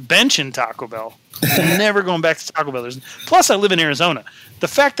invested. I'm benching Taco Bell. I'm never going back to Taco Bell. Plus, I live in Arizona. The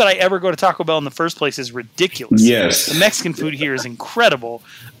fact that I ever go to Taco Bell in the first place is ridiculous. Yes. The Mexican food here is incredible,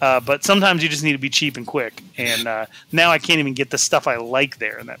 but sometimes you just need to be cheap and quick. And now I can't even get the stuff I like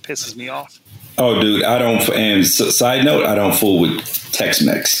there, and that pisses me off. Oh, dude, I don't. And side note, I don't fool with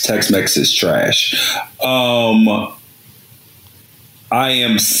Tex-Mex. Tex-Mex is trash. I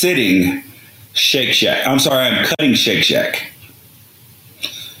am sitting Shake Shack. I'm sorry, I'm cutting Shake Shack.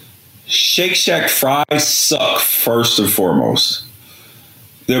 Shake Shack fries suck, first and foremost.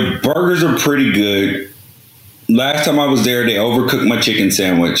 Their burgers are pretty good. Last time I was there, they overcooked my chicken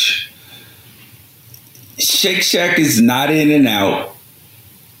sandwich. Shake Shack is not in and out.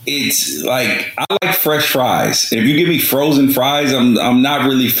 It's like, I like fresh fries. If you give me frozen fries, I'm not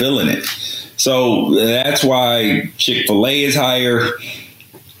really feeling it. So that's why Chick-fil-A is higher.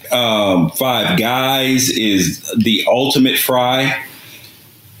 Five Guys is the ultimate fry.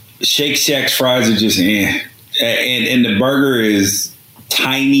 Shake Shack's fries are just and the burger is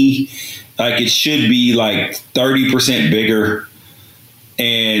tiny. Like, it should be like 30% bigger.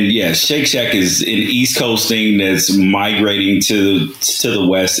 And yeah, Shake Shack is an East Coast thing that's migrating to the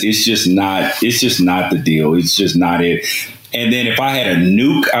West. It's just not the deal. It's just not it. And then if I had a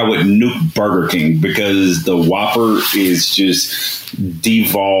nuke, I would nuke Burger King because the Whopper is just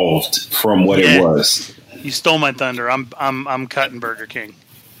devolved from what it was. You stole my thunder. I'm cutting Burger King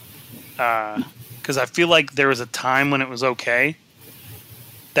because I feel like there was a time when it was okay.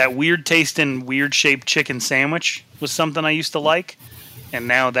 That weird tasting, weird shaped chicken sandwich was something I used to like, and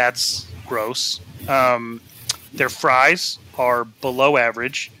now that's gross. Their fries are below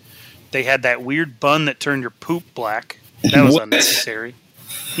average. They had that weird bun that turned your poop black. That was unnecessary.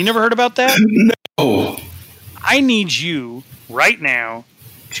 You never heard about that? No. I need you right now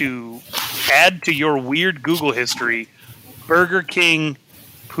to add to your weird Google history Burger King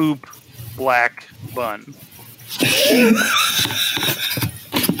poop black bun.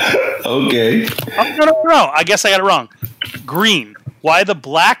 Okay. Oh, no. I guess I got it wrong. Green. Why the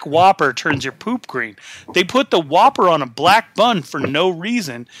black Whopper turns your poop green. They put the Whopper on a black bun for no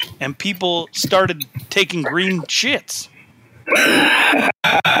reason, and people started taking green shits.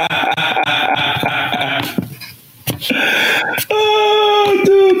 Oh,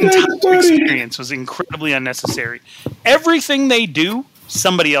 dude, that's The funny. experience was incredibly unnecessary. Everything they do,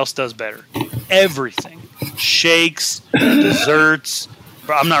 somebody else does better. Everything. Shakes, desserts.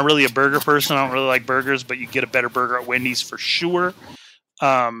 I'm not really a burger person. I don't really like burgers, but you get a better burger at Wendy's for sure.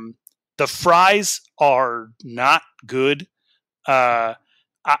 The fries are not good. I'm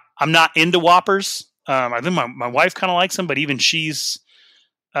not into Whoppers. I think my wife kind of likes them, but even she's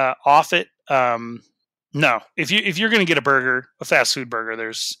off it. No, if you're going to get a burger, a fast food burger,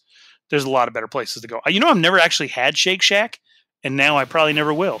 there's a lot of better places to go. I've never actually had Shake Shack, and now I probably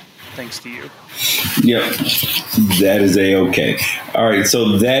never will, thanks to you. Yep, that is A-okay. All right,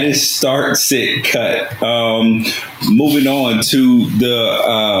 so that is start, sit, cut. Moving on to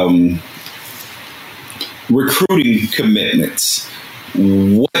the recruiting commitments.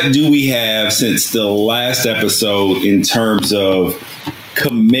 What do we have since the last episode in terms of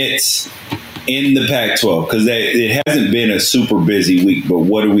commits in the Pac-12? Because it hasn't been a super busy week, but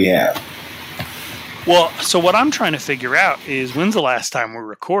what do we have? Well, so what I'm trying to figure out is when's the last time we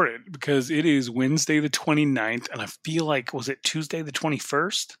recorded? Because it is Wednesday the 29th, and I feel like, was it Tuesday the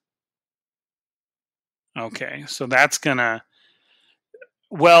 21st? Okay, so that's gonna...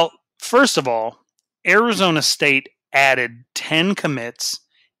 Well, first of all, Arizona State added 10 commits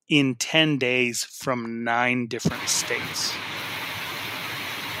in 10 days from 9 different states.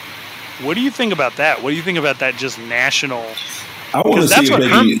 What do you think about that? What do you think about that just national... I want to see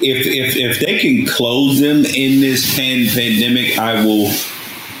if they can close them in this pandemic. I will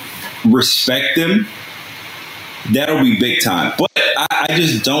respect them. That'll be big time. But I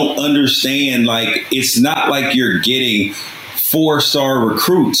just don't understand. Like, it's not like you're getting 4-star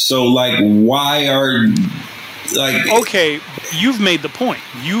recruits. So, like, why are like? Okay, you've made the point.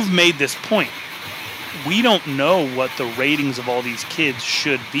 You've made this point. We don't know what the ratings of all these kids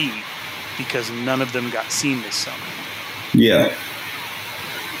should be because none of them got seen this summer. Yeah.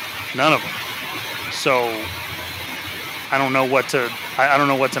 None of them. So I don't know what to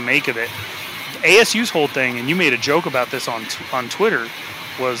make of it. ASU's whole thing, and you made a joke about this on Twitter,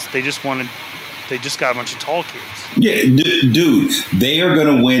 was they just got a bunch of tall kids. Yeah, dude, they are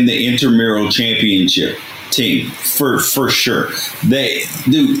going to win the intramural championship team for sure.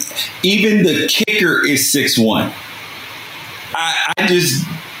 Even the kicker is 6'1".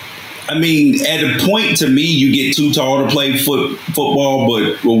 I mean, at a point, to me, you get too tall to play football,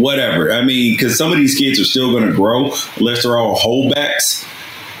 but whatever. I mean, because some of these kids are still going to grow unless they're all holdbacks.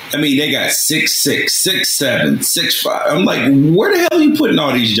 I mean, they got 6'6", 6'7", 6'5". I'm like, where the hell are you putting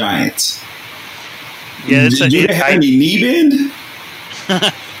all these giants? Yeah, do they have any knee bend?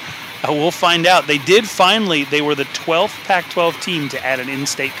 We'll find out. They did finally. They were the 12th Pac-12 team to add an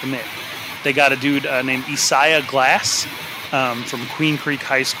in-state commit. They got a dude named Isaiah Glass. From Queen Creek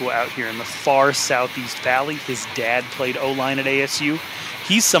High School out here in the far southeast valley. His dad played O-line at ASU.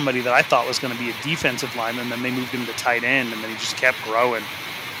 He's somebody that I thought was going to be a defensive lineman, then they moved him to tight end, and then he just kept growing.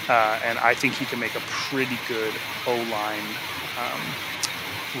 And I think he can make a pretty good O-line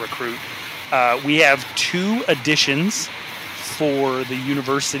recruit. We have 2 additions for the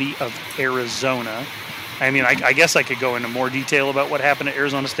University of Arizona. I mean, I guess I could go into more detail about what happened at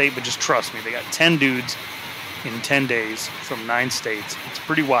Arizona State, but just trust me, they got 10 dudes in 10 days from 9 states. It's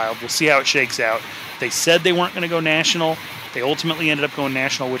pretty wild. We'll see how it shakes out. They said they weren't going to go national. They ultimately ended up going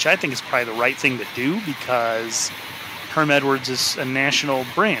national, which I think is probably the right thing to do because Herm Edwards is a national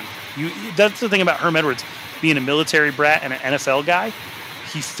brand. That's the thing about Herm Edwards. Being a military brat and an NFL guy,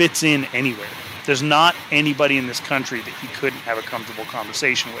 he fits in anywhere. There's not anybody in this country that he couldn't have a comfortable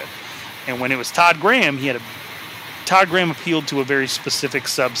conversation with. And when it was Todd Graham, Todd Graham appealed to a very specific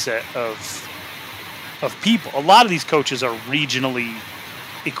subset of people. A lot of these coaches are regionally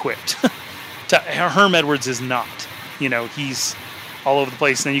equipped. Herm Edwards is not. He's all over the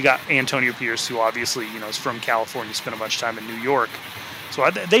place. And then you got Antonio Pierce, who obviously, is from California, spent a bunch of time in New York. So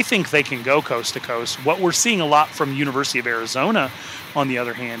they think they can go coast to coast. What we're seeing a lot from University of Arizona, on the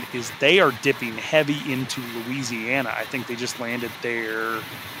other hand, is they are dipping heavy into Louisiana. I think they just landed their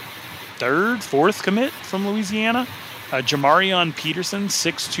fourth commit from Louisiana. Jamarion Peterson,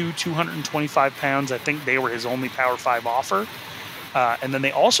 6'2", 225 pounds. I think they were his only Power 5 offer. And then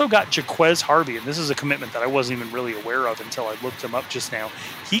they also got Jaquez Harvey, and this is a commitment that I wasn't even really aware of until I looked him up just now.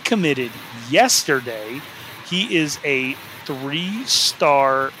 He committed yesterday. He is a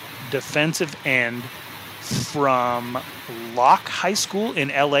 3-star defensive end from Locke High School in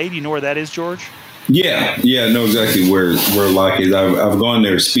LA. Do you know where that is, George? Yeah, I know exactly where Locke is. I've gone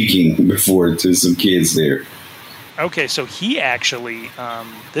there speaking before to some kids there. Okay, so he actually,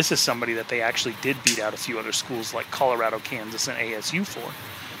 this is somebody that they actually did beat out a few other schools like Colorado, Kansas, and ASU for.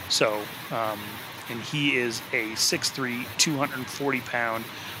 So, and he is a 6'3", 240-pound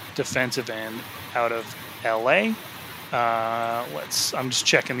defensive end out of LA. I'm just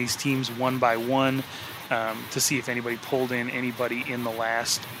checking these teams one by one to see if anybody pulled in anybody in the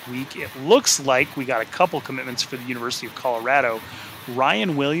last week. It looks like we got a couple commitments for the University of Colorado.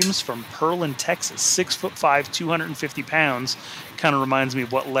 Ryan Williams from Pearland, Texas, 6'5", 250 pounds. Kind of reminds me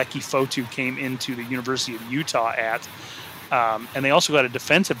of what Lecky Fotu came into the University of Utah at. And they also got a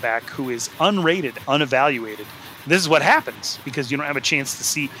defensive back who is unrated, unevaluated. This is what happens because you don't have a chance to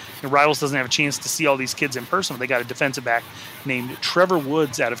see, Rivals doesn't have a chance to see all these kids in person. They got a defensive back named Trevor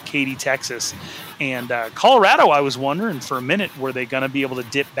Woods out of Katy, Texas. And Colorado, I was wondering for a minute, were they going to be able to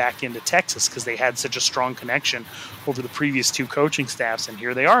dip back into Texas because they had such a strong connection over the previous two coaching staffs. And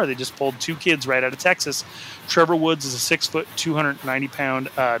here they are. They just pulled two kids right out of Texas. Trevor Woods is a 6', 290-pound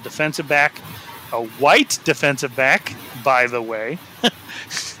defensive back, a white defensive back, by the way.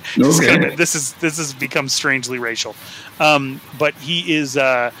 Okay. This has become strangely racial, but he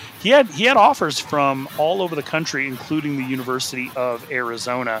had offers from all over the country, including the University of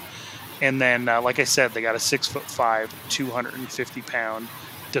Arizona, and then like I said, they got a 6'5", 250-pound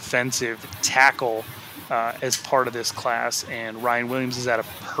defensive tackle as part of this class. And Ryan Williams is out of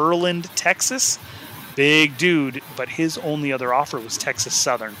Pearland, Texas, big dude, but his only other offer was Texas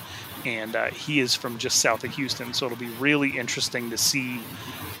Southern, and he is from just south of Houston. So it'll be really interesting to see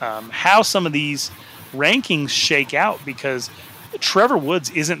how some of these rankings shake out, because Trevor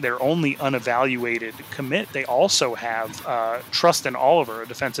Woods isn't their only unevaluated commit. They also have Trustin Oliver, a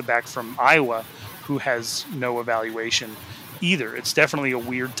defensive back from Iowa, who has no evaluation either. It's definitely a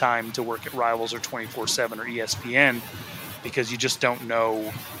weird time to work at Rivals or 24/7 or ESPN, because you just don't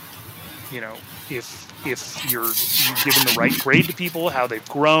know, if you're giving the right grade to people, how they've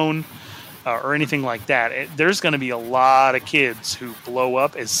grown, or anything like that. There's going to be a lot of kids who blow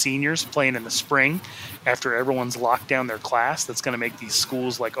up as seniors playing in the spring after everyone's locked down their class. That's going to make these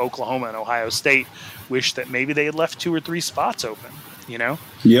schools like Oklahoma and Ohio State wish that maybe they had left 2 or 3 spots open, Yep.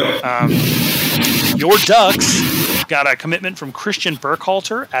 Your Ducks got a commitment from Christian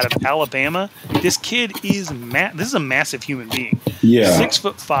Burkhalter out of Alabama. This kid is this is a massive human being. Yeah.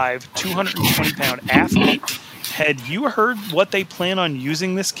 6'5", 220-pound athlete. Had you heard what they plan on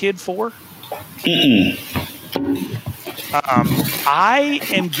using this kid for? I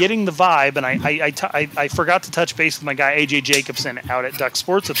am getting the vibe, and I forgot to touch base with my guy AJ Jacobson out at Duck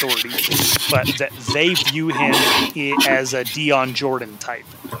Sports Authority, but that they view him as a Dion Jordan type.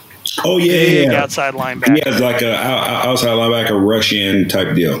 Oh yeah, big outside linebacker. Yeah, it's like a outside linebacker rush in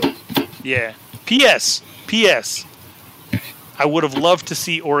type deal. Yeah. P.S. I would have loved to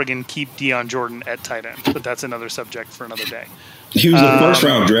see Oregon keep Dion Jordan at tight end, but that's another subject for another day. He was a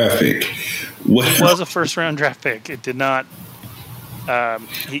first-round draft pick. It was a first-round draft pick. It did not. And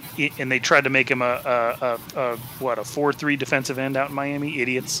they tried to make him a 4-3 defensive end out in Miami.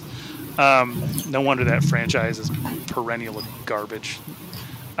 Idiots. No wonder that franchise is perennial garbage.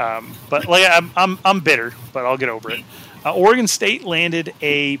 But like I'm bitter, but I'll get over it. Oregon State landed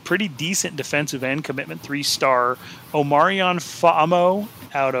a pretty decent defensive end commitment, 3-star Omarion Famo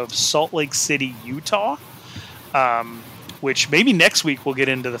out of Salt Lake City, Utah. Which maybe next week we'll get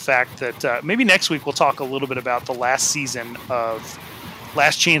into the fact that maybe next week we'll talk a little bit about the last season of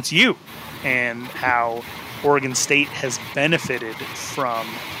Last Chance U and how Oregon State has benefited from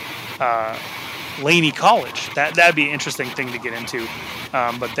Laney College. That'd be an interesting thing to get into.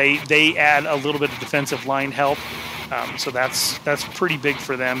 But they add a little bit of defensive line help. So that's pretty big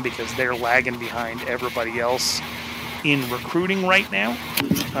for them because they're lagging behind everybody else in recruiting right now.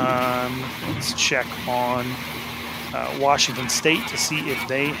 Let's check on Washington State to see if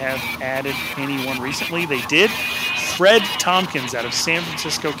they have added anyone recently. They did. Fred Tompkins out of San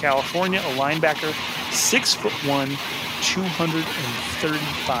Francisco, California, a linebacker, 6'1",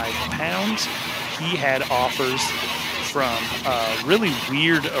 235 pounds. He had offers from a really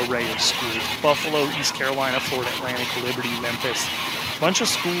weird array of schools: Buffalo, East Carolina, Florida Atlantic, Liberty, Memphis, a bunch of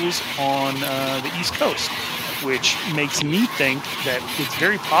schools on the East Coast, which makes me think that it's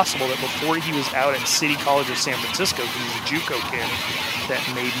very possible that before he was out at City College of San Francisco, he was a JUCO kid, that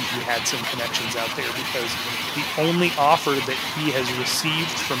maybe he had some connections out there, because the only offer that he has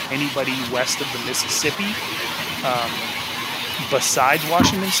received from anybody west of the Mississippi, besides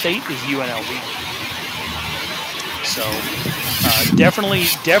Washington State, is UNLV. So definitely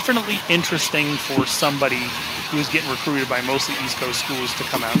interesting for somebody who's getting recruited by mostly East Coast schools to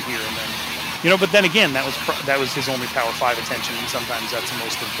come out here. And then, but then again, that was his only Power 5 attention, and sometimes that's the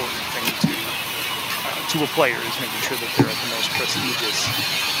most important thing to a player, is making sure that they're at the most prestigious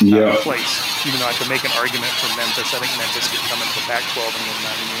place. Even though I could make an argument for Memphis, I think Memphis could come into the Pac-12 and win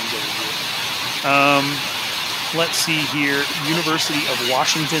 9 games over here. Let's see here. University of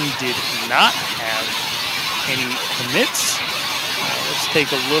Washington did not have any commits. Let's take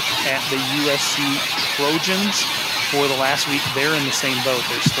a look at the USC Trojans for the last week. They're in the same boat.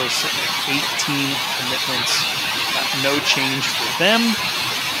 They're still sitting at 18 commitments. No change for them.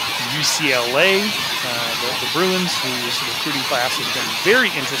 UCLA, the Bruins, whose recruiting class has been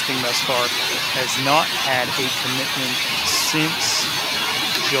very interesting thus far, has not had a commitment since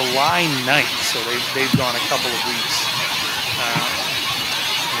July 9th. So they've gone a couple of weeks.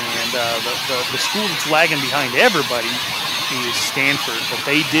 The school that's lagging behind everybody is Stanford, but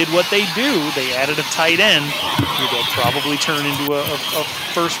they did what they do. They added a tight end who they'll probably turn into a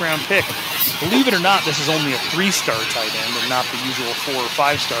first-round pick. Believe it or not, this is only a 3-star tight end and not the usual 4 or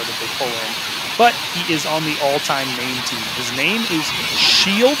 5-star that they pull in, but he is on the all-time name team. His name is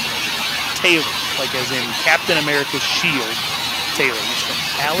Shield Taylor, like as in Captain America's shield Taylor. He's from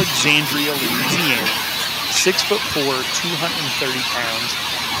Alexandria, Louisiana, 6'4", 230 pounds.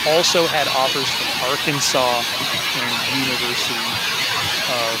 Also had offers from Arkansas and University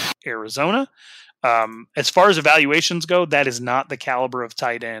of Arizona. As far as evaluations go, that is not the caliber of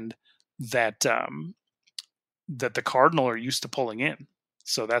tight end that the Cardinal are used to pulling in.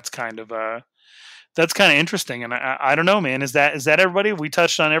 So that's kind of interesting. And I don't know, man. Is that everybody? We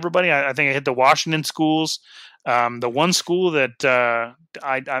touched on everybody. I think I hit the Washington schools. The one school that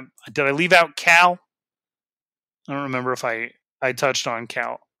did I leave out Cal? I don't remember if I touched on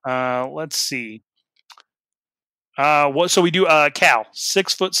Cal. Let's see. So we do Cal,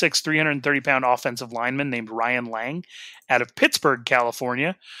 6'6", 330 pound offensive lineman named Ryan Lang out of Pittsburgh,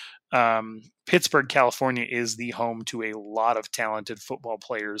 California. Pittsburgh, California is the home to a lot of talented football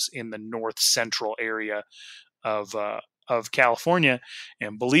players in the north central area of California.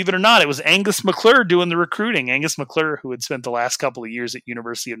 And believe it or not, it was Angus McClure doing the recruiting. Angus McClure, who had spent the last couple of years at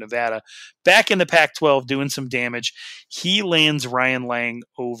University of Nevada, back in the Pac-12 doing some damage. He lands Ryan Lang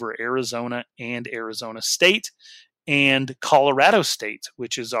over Arizona and Arizona State and Colorado State,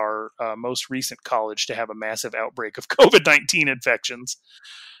 which is our most recent college to have a massive outbreak of COVID-19 infections.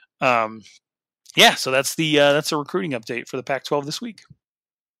 So that's a recruiting update for the Pac-12 this week.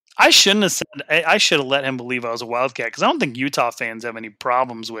 I shouldn't have said. I should have let him believe I was a Wildcat, because I don't think Utah fans have any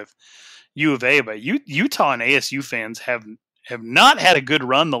problems with U of A, but Utah and ASU fans have not had a good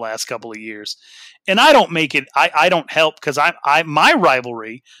run the last couple of years, and I don't make it. I don't help, because my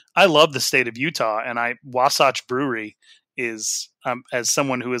rivalry. I love the state of Utah, and Wasatch Brewery is as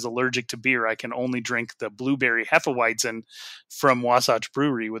someone who is allergic to beer, I can only drink the blueberry Hefeweizen from Wasatch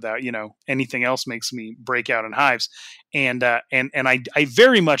Brewery without, anything else makes me break out in hives. And I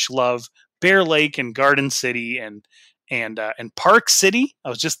very much love Bear Lake and Garden City and Park City. I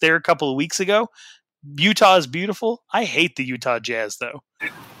was just there a couple of weeks ago. Utah is beautiful. I hate the Utah Jazz, though.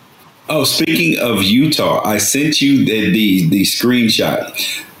 Oh, speaking of Utah, I sent you the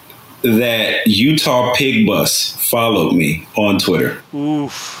screenshot that Utah Pig Bus followed me on Twitter.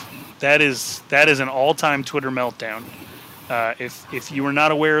 Oof, that is an all-time Twitter meltdown. If you were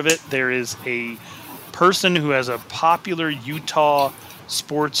not aware of it, there is a person who has a popular Utah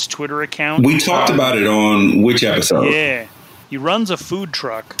sports Twitter account. We talked about it on which episode? Yeah, he runs a food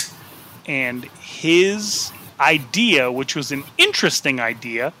truck, and his idea, which was an interesting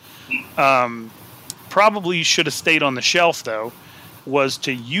idea, probably should have stayed on the shelf though, was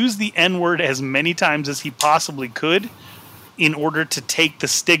to use the N-word as many times as he possibly could in order to take the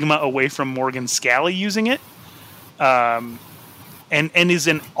stigma away from Morgan Scalley using it. and is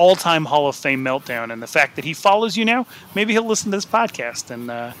an all-time Hall of Fame meltdown. And the fact that he follows you now, maybe he'll listen to this podcast.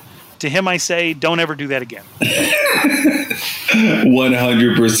 And to him, I say, don't ever do that again.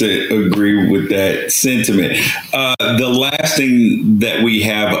 100% agree with that sentiment. The last thing that we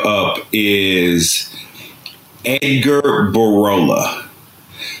have up is Edgar Barola.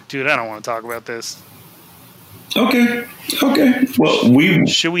 Dude, I don't want to talk about this. Okay. Well,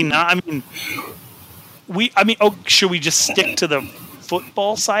 should we not? Should we just stick to the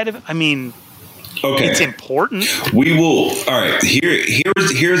football side of it? I mean, okay, it's important. We will. All right.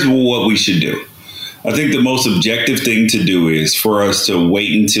 Here's what we should do. I think the most objective thing to do is for us to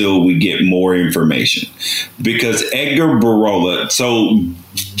wait until we get more information, because Edgar Barola. So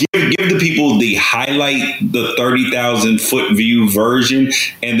give the people the 30,000 foot view version,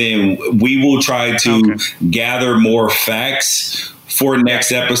 and then we will try to gather more facts for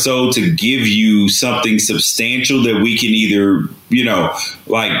next episode to give you something substantial that we can either,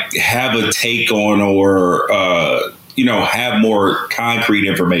 have a take on or, have more concrete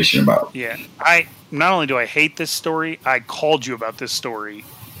information about. Yeah. Not only do I hate this story, I called you about this story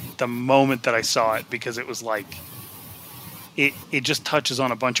the moment that I saw it, because it was like, it just touches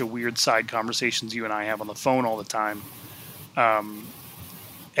on a bunch of weird side conversations you and I have on the phone all the time.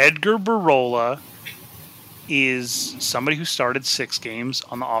 Edgar Barola is somebody who started 6 games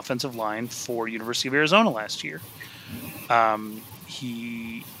on the offensive line for University of Arizona last year.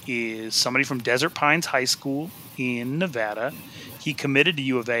 He is somebody from Desert Pines High School in Nevada. He committed to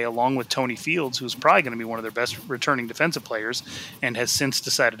U of A along with Tony Fields, who's probably going to be one of their best returning defensive players, and has since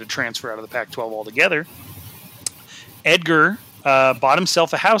decided to transfer out of the Pac-12 altogether. Edgar bought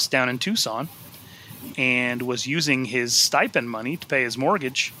himself a house down in Tucson and was using his stipend money to pay his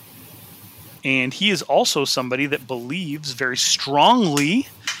mortgage. And he is also somebody that believes very strongly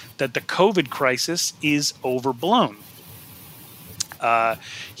that the COVID crisis is overblown.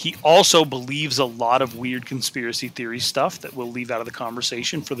 He also believes a lot of weird conspiracy theory stuff that we'll leave out of the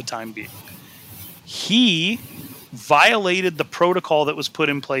conversation for the time being. He violated the protocol that was put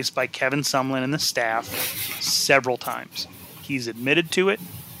in place by Kevin Sumlin and the staff several times. He's admitted to it.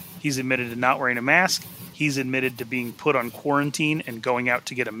 He's admitted to not wearing a mask. He's admitted to being put on quarantine and going out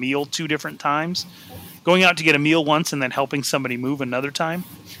to get a meal 2 different times. Going out to get a meal once and then helping somebody move another time.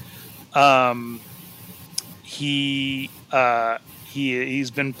 He's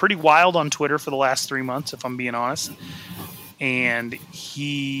been pretty wild on Twitter for the last 3 months, if I'm being honest. And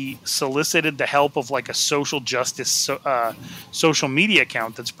he solicited the help of like a social justice social media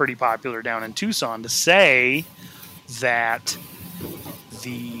account that's pretty popular down in Tucson to say that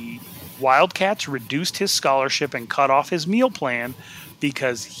the Wildcats reduced his scholarship and cut off his meal plan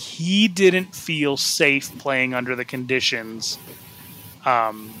because he didn't feel safe playing under the conditions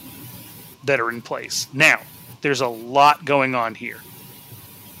that are in place. Now, there's a lot going on here.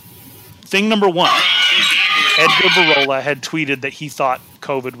 Thing number 1, Edgar Barola had tweeted that he thought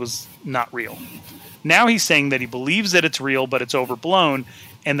COVID was not real. Now he's saying that he believes that it's real, but it's overblown,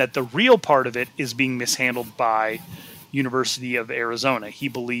 and that the real part of it is being mishandled by University of Arizona. He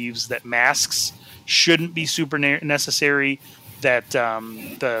believes that masks shouldn't be super necessary, that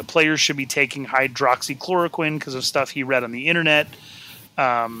the players should be taking hydroxychloroquine because of stuff he read on the internet.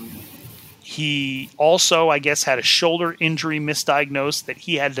 He also, I guess, had a shoulder injury misdiagnosed that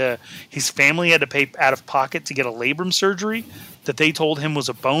his family had to pay out of pocket to get a labrum surgery that they told him was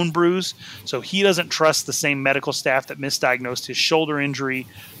a bone bruise. So he doesn't trust the same medical staff that misdiagnosed his shoulder injury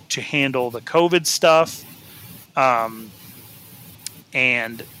to handle the COVID stuff. And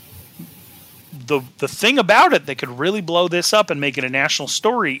the thing about it that could really blow this up and make it a national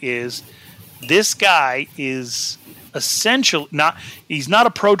story is this guy is essentially he's not a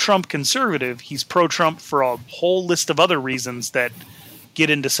pro-Trump conservative. He's pro-Trump for a whole list of other reasons that get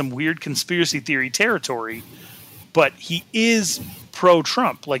into some weird conspiracy theory territory, but he is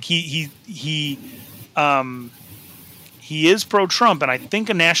pro-Trump. Like he is pro-Trump, and I think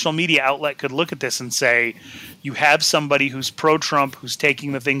a national media outlet could look at this and say, you have somebody who's pro-Trump, who's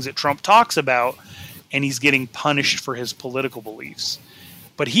taking the things that Trump talks about, and he's getting punished for his political beliefs.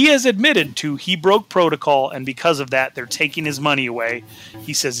 But he has admitted he broke protocol, and because of that, they're taking his money away.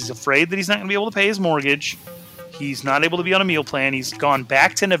 He says he's afraid that he's not going to be able to pay his mortgage. He's not able to be on a meal plan. He's gone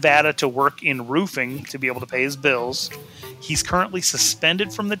back to Nevada to work in roofing to be able to pay his bills. He's currently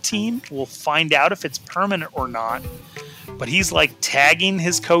suspended from the team. We'll find out if it's permanent or not. But he's like tagging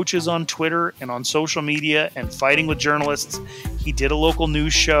his coaches on Twitter and on social media and fighting with journalists. He did a local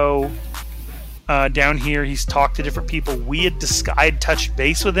news show down here. He's talked to different people. I had touched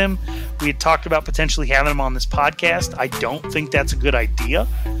base with him. We had talked about potentially having him on this podcast. I don't think that's a good idea.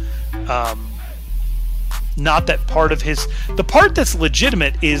 Not that part of the part that's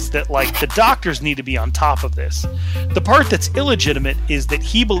legitimate is that, like, the doctors need to be on top of this. The part that's illegitimate is that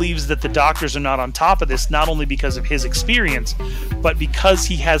he believes that the doctors are not on top of this, not only because of his experience, but because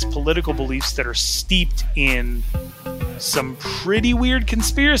he has political beliefs that are steeped in some pretty weird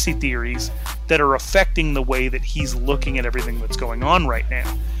conspiracy theories that are affecting the way that he's looking at everything that's going on right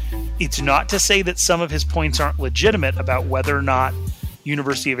now. It's not to say that some of his points aren't legitimate about whether or not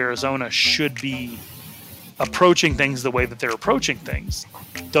University of Arizona should be approaching things the way that they're approaching things.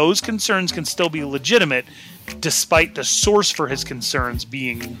 Those concerns can still be legitimate, despite the source for his concerns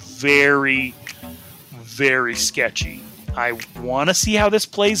being very, very sketchy. I want to see how this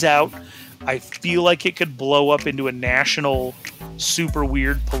plays out. I feel like it could blow up into a national, super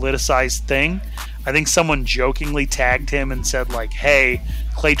weird, politicized thing. I think someone jokingly tagged him and said, like, hey,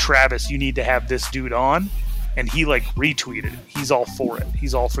 Clay Travis, you need to have this dude on. And he, like, retweeted it. He's all for it.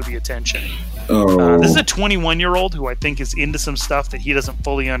 He's all for the attention. This is a 21-year-old who I think is into some stuff that he doesn't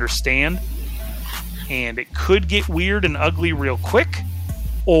fully understand. And it could get weird and ugly real quick.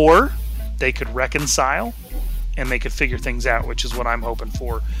 Or they could reconcile and they could figure things out, which is what I'm hoping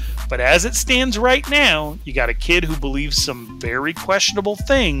for. But as it stands right now, you got a kid who believes some very questionable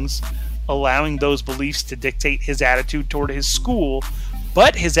things, allowing those beliefs to dictate his attitude toward his school.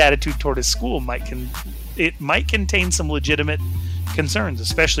 But his attitude toward his school might contain some legitimate concerns,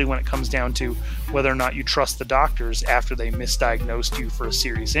 especially when it comes down to whether or not you trust the doctors after they misdiagnosed you for a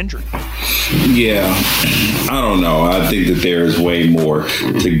serious injury. Yeah, I don't know. I think that there is way more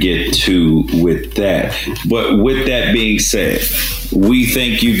to get to with that. But with that being said, we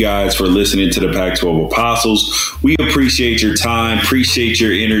thank you guys for listening to the Pac-12 Apostles. We appreciate your time, appreciate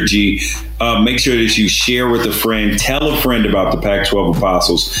your energy. Make sure that you share with a friend. Tell a friend about the Pac-12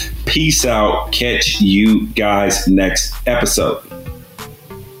 Apostles. Peace out. Catch you guys next episode.